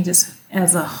changes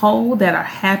as a whole that are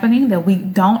happening that we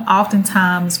don't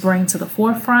oftentimes bring to the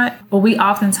forefront, or we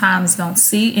oftentimes don't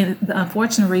see. And the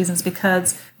unfortunate reasons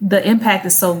because the impact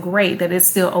is so great that it's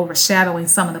still overshadowing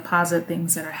some of the positive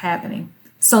things that are happening.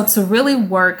 So to really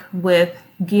work with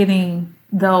getting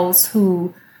those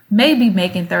who may be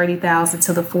making 30,000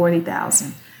 to the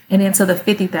 40,000, and then to the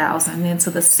 50,000, and then to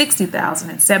the 60,000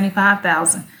 and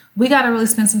 75,000. We got to really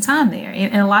spend some time there.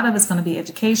 And a lot of it's going to be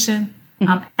education,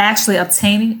 actually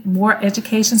obtaining more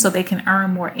education so they can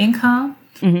earn more income,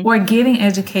 or getting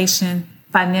education.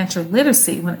 Financial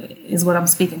literacy is what I'm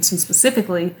speaking to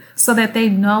specifically, so that they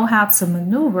know how to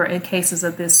maneuver in cases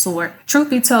of this sort. Truth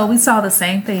be told, we saw the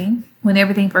same thing when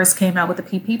everything first came out with the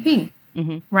PPP,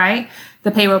 right?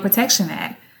 The Payroll Protection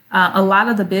Act. A lot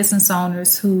of the business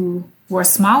owners who were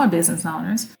smaller business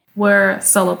owners were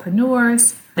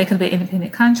solopreneurs. They could have been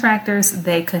independent contractors.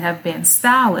 They could have been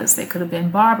stylists. They could have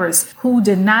been barbers who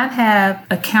did not have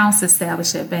accounts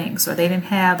established at banks, or they didn't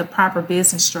have the proper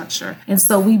business structure. And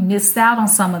so we missed out on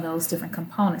some of those different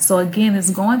components. So again,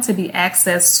 it's going to be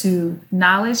access to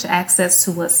knowledge, access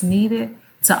to what's needed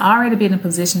to already be in a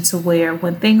position to where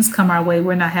when things come our way,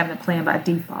 we're not having to plan by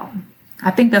default.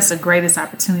 I think that's the greatest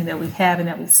opportunity that we have and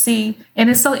that we see. And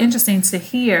it's so interesting to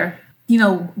hear,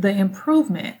 the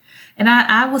improvement. And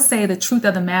I will say the truth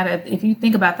of the matter, if you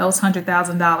think about those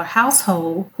 $100,000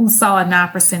 household who saw a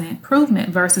 9% improvement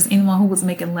versus anyone who was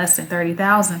making less than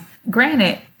 $30,000.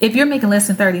 Granted, if you're making less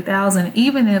than $30,000,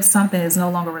 even if something is no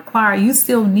longer required, you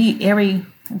still need every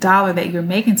dollar that you're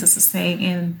making to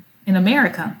sustain in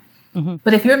America.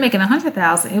 But if you're making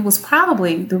 $100,000, it was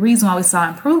probably the reason why we saw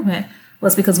improvement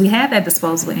was because we had that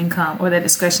disposable income or that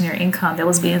discretionary income that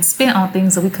was being spent on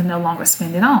things that we could no longer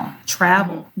spend it on.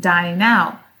 Travel, dining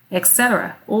out,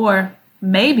 etc. Or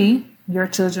maybe your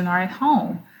children are at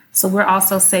home, so we're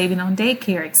also saving on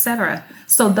daycare, etc.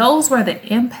 So those were the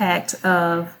impact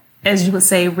of, as you would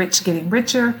say, rich getting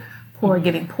richer, poor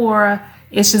getting poorer.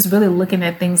 It's just really looking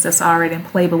at things that's already in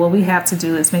play. But what we have to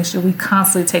do is make sure we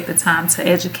constantly take the time to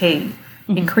educate,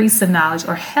 increase the knowledge,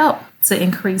 or help to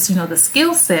increase, the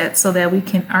skill set so that we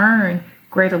can earn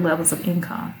greater levels of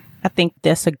income. I think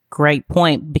that's a great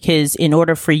point, because in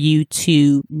order for you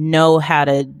to know how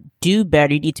to do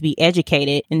better, you need to be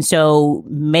educated. And so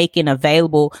making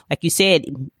available, like you said,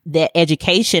 that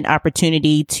education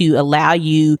opportunity to allow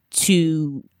you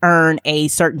to earn a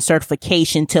certain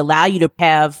certification, to allow you to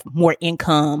have more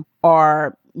income,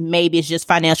 or maybe it's just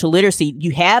financial literacy.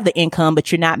 You have the income,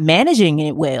 but you're not managing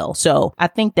it well. So I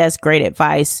think that's great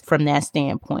advice from that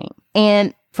standpoint.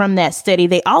 And from that study,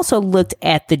 they also looked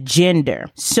at the gender.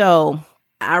 So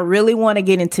I really want to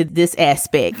get into this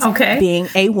aspect. Okay. Being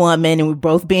a woman, and we're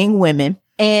both being women.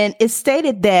 And it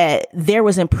stated that there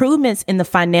was improvements in the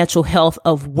financial health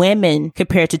of women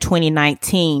compared to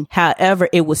 2019. However,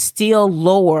 it was still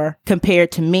lower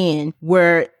compared to men,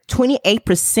 where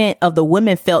 28% of the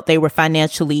women felt they were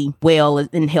financially well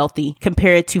and healthy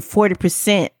compared to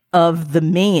 40% of the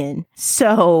men.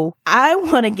 So I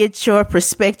want to get your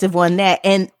perspective on that.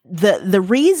 And the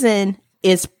reason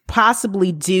is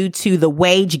possibly due to the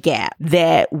wage gap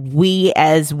that we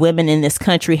as women in this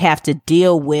country have to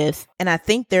deal with. And I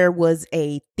think there was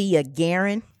a Thea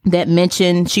Guerin that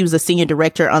mentioned, she was a senior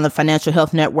director on the Financial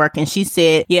Health Network. And she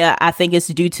said, yeah, I think it's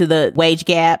due to the wage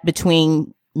gap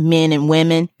between men and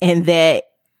women, and that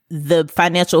the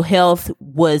financial health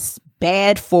was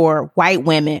bad for white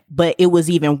women, but it was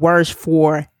even worse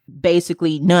for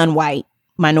basically non-white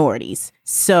minorities.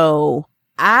 So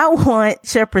I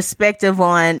want your perspective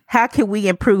on how can we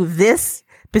improve this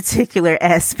particular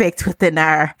aspect within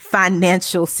our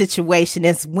financial situation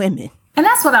as women. And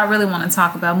that's what I really want to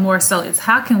talk about more so, is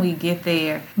how can we get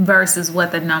there versus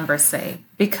what the numbers say?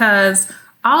 Because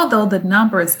although the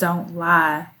numbers don't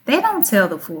lie, they don't tell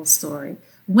the full story.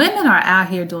 Women are out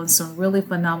here doing some really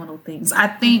phenomenal things. I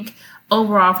think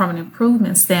overall, from an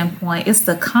improvement standpoint, it's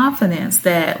the confidence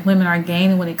that women are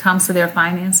gaining when it comes to their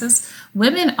finances.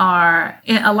 Women are,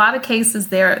 in a lot of cases,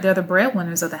 they're the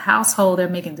breadwinners of the household. They're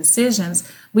making decisions.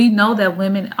 We know that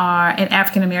women are, and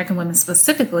African American women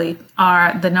specifically,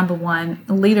 are the number one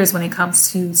leaders when it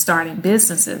comes to starting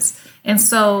businesses. And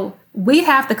so we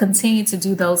have to continue to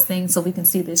do those things so we can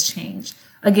see this change.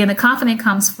 Again, the confidence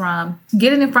comes from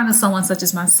getting in front of someone such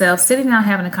as myself, sitting down,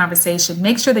 having a conversation,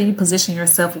 make sure that you position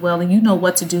yourself well and you know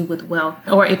what to do with wealth,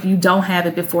 or if you don't have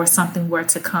it before something were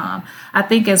to come. I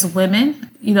think as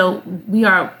women, we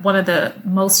are one of the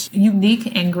most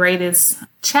unique and greatest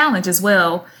challenge as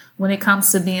well when it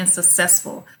comes to being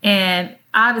successful. And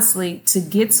obviously, to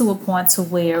get to a point to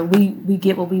where we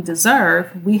get what we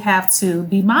deserve, we have to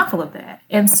be mindful of that.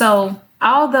 And so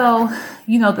although,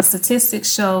 the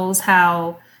statistics shows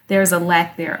how there's a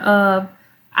lack thereof,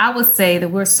 I would say that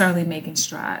we're certainly making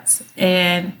strides.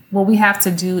 And what we have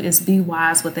to do is be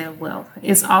wise with that wealth.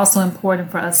 It's also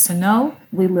important for us to know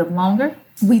we live longer.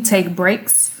 We take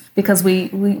breaks because we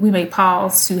may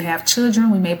pause to have children.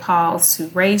 We may pause to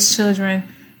raise children,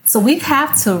 So we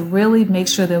have to really make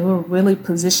sure that we're really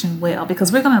positioned well,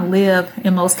 because we're going to live,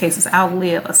 in most cases,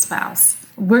 outlive a spouse.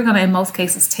 We're going to, in most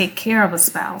cases, take care of a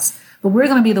spouse, but we're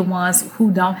going to be the ones who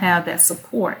don't have that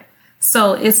support.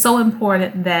 So it's so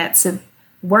important that to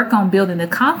work on building the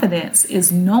confidence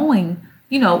is knowing,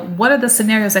 what are the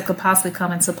scenarios that could possibly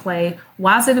come into play?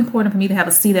 Why is it important for me to have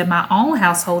a seat at my own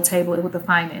household table with the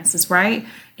finances, right?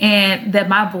 And that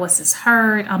my voice is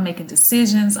heard, I'm making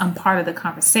decisions, I'm part of the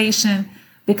conversation,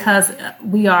 because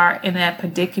we are in that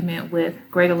predicament with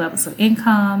greater levels of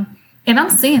income. And I'm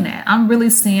seeing that. I'm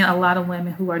really seeing a lot of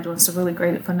women who are doing some really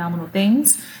great and phenomenal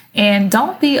things. And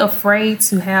don't be afraid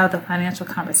to have the financial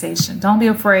conversation. Don't be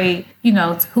afraid,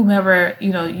 whomever,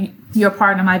 your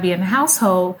partner might be in the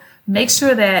household. Make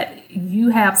sure that you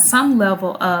have some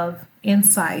level of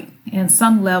insight and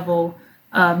some level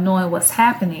of knowing what's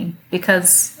happening,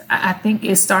 because I think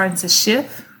it's starting to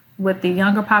shift with the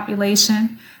younger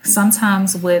population.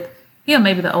 Sometimes with,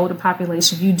 maybe the older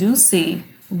population, you do see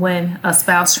when a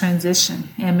spouse transition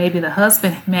and maybe the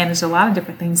husband managed a lot of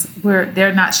different things where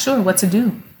they're not sure what to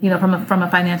do, from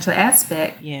a financial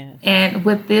aspect. Yeah. And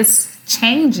with this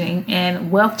changing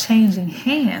and wealth changing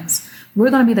hands,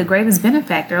 we're going to be the greatest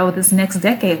benefactor over this next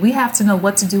decade. We have to know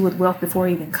what to do with wealth before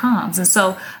it even comes. And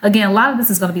so, again, a lot of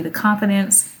this is going to be the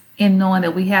confidence in knowing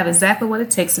that we have exactly what it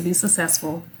takes to be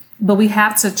successful. But we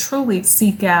have to truly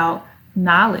seek out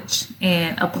knowledge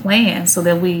and a plan so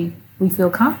that we feel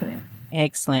confident.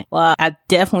 Excellent. Well, I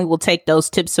definitely will take those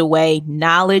tips away,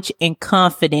 knowledge and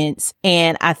confidence.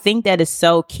 And I think that is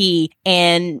so key.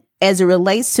 And as it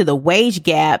relates to the wage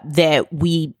gap that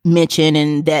we mentioned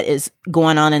and that is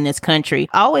going on in this country,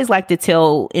 I always like to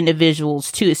tell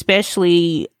individuals too,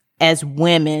 especially as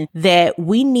women, that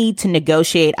we need to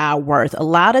negotiate our worth. A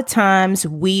lot of times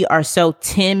we are so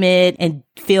timid and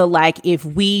feel like if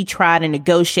we try to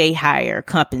negotiate higher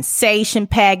compensation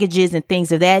packages and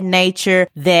things of that nature,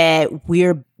 that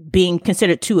we're being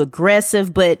considered too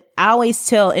aggressive. But I always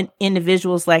tell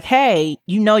individuals like, hey,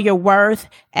 you know your worth,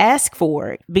 ask for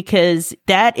it, because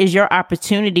that is your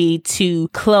opportunity to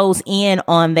close in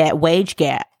on that wage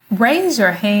gap. Raise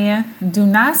your hand. Do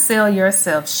not sell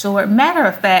yourself short. Matter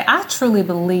of fact, I truly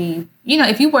believe,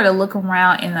 if you were to look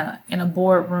around in a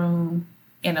boardroom,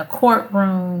 in a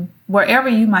courtroom, wherever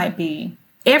you might be,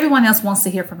 everyone else wants to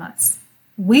hear from us.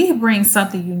 We bring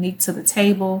something unique to the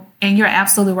table, and you're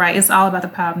absolutely right. It's all about the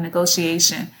power of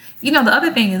negotiation. The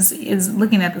other thing is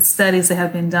looking at the studies that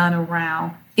have been done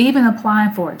around even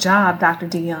applying for a job, Dr.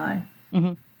 Dion.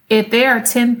 Mm-hmm. If there are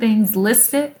 10 things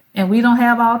listed, and we don't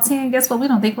have all 10, guess what? We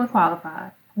don't think we're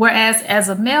qualified. Whereas as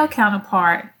a male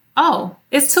counterpart,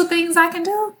 it's 2 things I can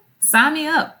do. Sign me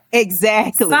up.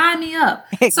 Exactly. Sign me up.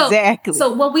 Exactly.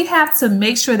 So what we have to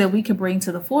make sure that we can bring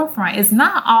to the forefront is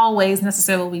not always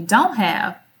necessarily what we don't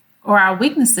have or our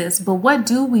weaknesses, but what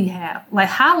do we have? Like,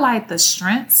 highlight the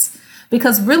strengths,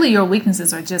 because really your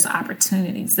weaknesses are just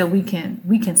opportunities that we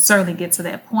can certainly get to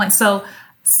that point. So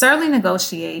certainly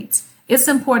negotiate. It's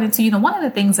important to, one of the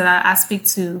things that I speak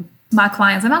to my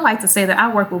clients, and I like to say that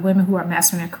I work with women who are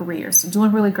mastering their careers,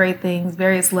 doing really great things,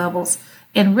 various levels,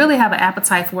 and really have an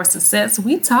appetite for success.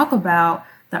 We talk about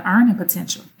the earning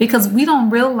potential, because we don't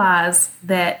realize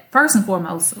that, first and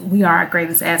foremost, we are our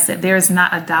greatest asset. There is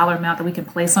not a dollar amount that we can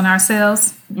place on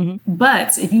ourselves. Mm-hmm.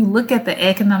 But if you look at the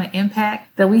economic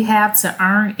impact that we have to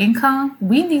earn income,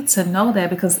 we need to know that,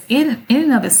 because in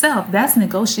and of itself, that's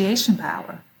negotiation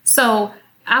power. So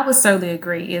I would certainly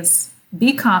agree, is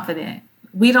be confident.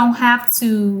 We don't have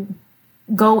to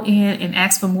go in and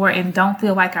ask for more and don't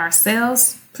feel like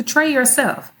ourselves. Portray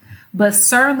yourself, but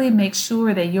certainly make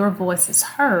sure that your voice is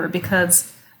heard,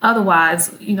 because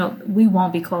otherwise, we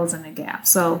won't be closing the gap.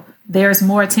 So there's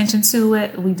more attention to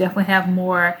it. We definitely have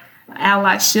more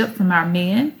allyship from our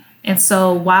men. And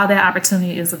so while that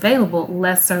opportunity is available,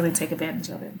 let's certainly take advantage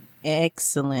of it.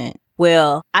 Excellent.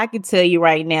 Well, I can tell you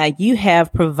right now, you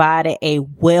have provided a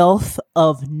wealth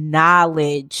of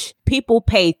knowledge. People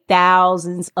pay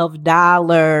thousands of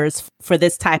dollars for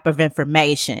this type of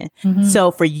information. Mm-hmm.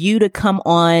 So for you to come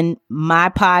on my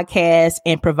podcast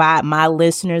and provide my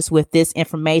listeners with this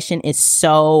information is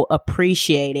so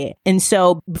appreciated. And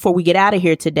so before we get out of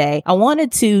here today, I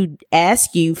wanted to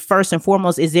ask you, first and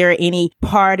foremost, is there any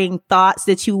parting thoughts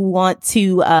that you want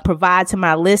to provide to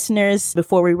my listeners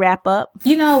before we wrap up?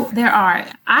 There are.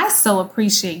 I so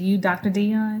appreciate you, Dr.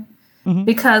 Dion, mm-hmm.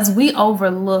 because we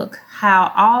overlook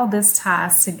how all this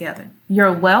ties together.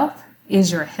 Your wealth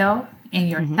is your health, and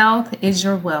your mm-hmm. health is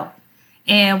your wealth.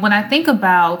 And when I think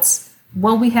about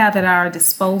what we have at our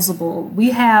disposal,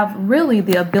 we have really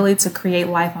the ability to create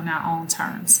life on our own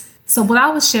terms. So what I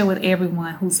would share with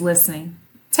everyone who's listening,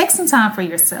 take some time for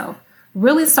yourself.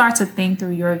 really start to think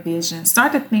through your vision.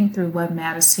 Start to think through what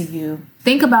matters to you.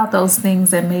 Think about those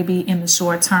things that may be in the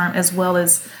short term as well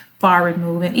as far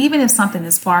removed. And even if something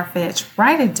is far-fetched,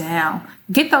 write it down.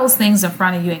 Get those things in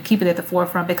front of you and keep it at the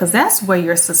forefront, because that's where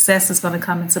your success is going to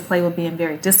come into play, with being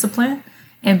very disciplined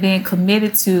and being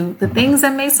committed to the things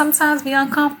that may sometimes be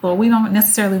uncomfortable, we don't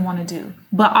necessarily want to do,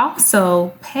 but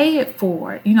also pay it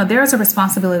forward. There's a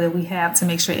responsibility that we have to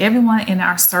make sure everyone in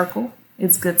our circle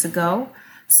is good to go.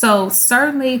 So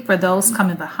certainly for those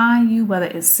coming behind you, whether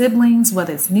it's siblings,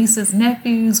 whether it's nieces,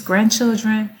 nephews,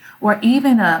 grandchildren, or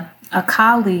even a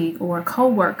colleague or a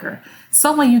coworker,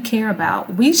 someone you care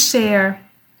about, we share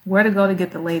where to go to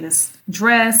get the latest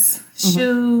dress,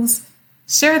 shoes,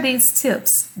 share these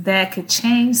tips that could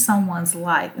change someone's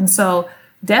life. And so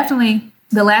definitely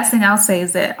the last thing I'll say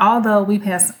is that although we've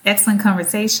had excellent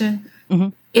conversation,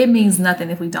 it means nothing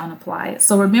if we don't apply it.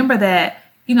 So remember that,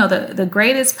 the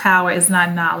greatest power is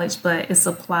not knowledge, but it's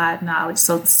applied knowledge.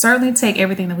 So certainly take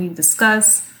everything that we've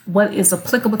discussed, what is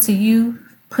applicable to you,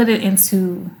 put it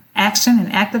into action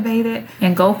and activate it,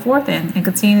 and go forth and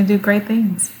continue to do great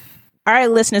things. All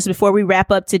right, listeners, before we wrap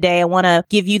up today, I want to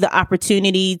give you the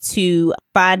opportunity to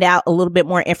find out a little bit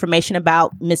more information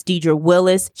about Miss Deidre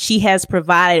Willis. She has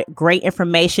provided great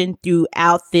information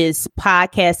throughout this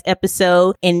podcast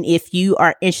episode. And if you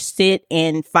are interested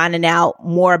in finding out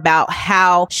more about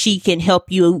how she can help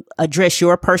you address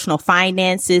your personal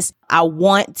finances, I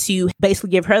want to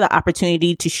basically give her the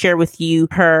opportunity to share with you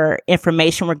her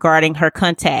information regarding her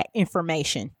contact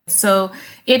information. So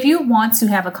if you want to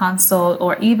have a consult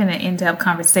or even an in-depth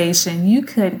conversation, you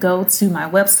could go to my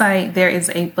website. There is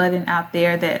a button out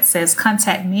there that says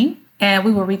contact me, and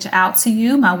we will reach out to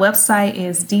you. My website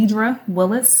is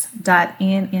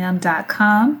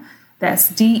DeidraWillis.nm.com.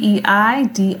 That's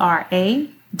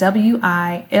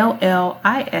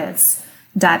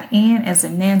DeidraWillis.n as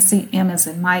in Nancy, M as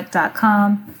in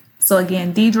Mike.com. So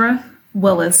again,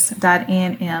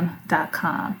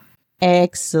 DeidraWillis.nm.com.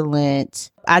 Excellent.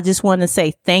 I just want to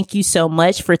say thank you so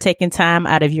much for taking time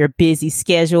out of your busy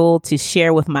schedule to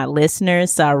share with my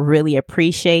listeners. So I really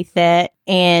appreciate that.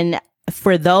 And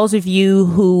for those of you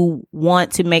who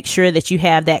want to make sure that you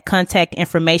have that contact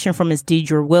information from Ms.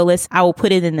 Deidre Willis, I will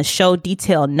put it in the show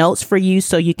detail notes for you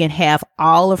so you can have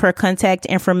all of her contact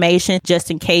information. Just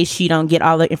in case you don't get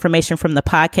all the information from the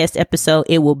podcast episode,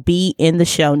 it will be in the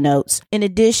show notes. In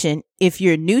addition, if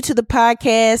you're new to the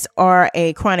podcast or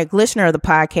a chronic listener of the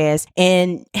podcast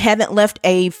and haven't left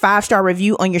a 5-star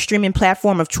review on your streaming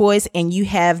platform of choice, and you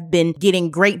have been getting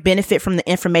great benefit from the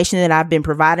information that I've been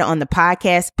providing on the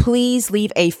podcast, please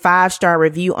leave a 5-star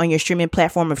review on your streaming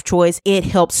platform of choice. It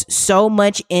helps so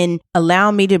much in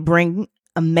allowing me to bring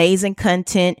amazing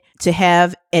content to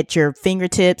have at your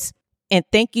fingertips. And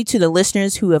thank you to the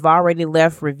listeners who have already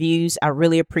left reviews. I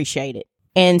really appreciate it.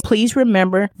 And please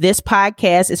remember, this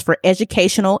podcast is for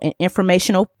educational and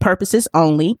informational purposes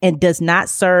only and does not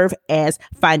serve as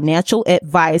financial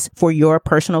advice for your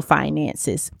personal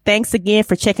finances. Thanks again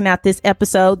for checking out this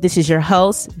episode. This is your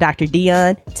host, Dr.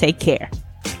 Dion. Take care.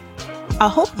 I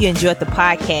hope you enjoyed the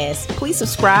podcast. Please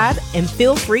subscribe and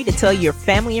feel free to tell your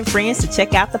family and friends to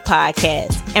check out the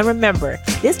podcast. And remember,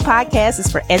 this podcast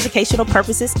is for educational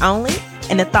purposes only,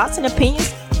 and the thoughts and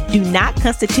opinions do not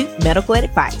constitute medical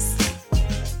advice.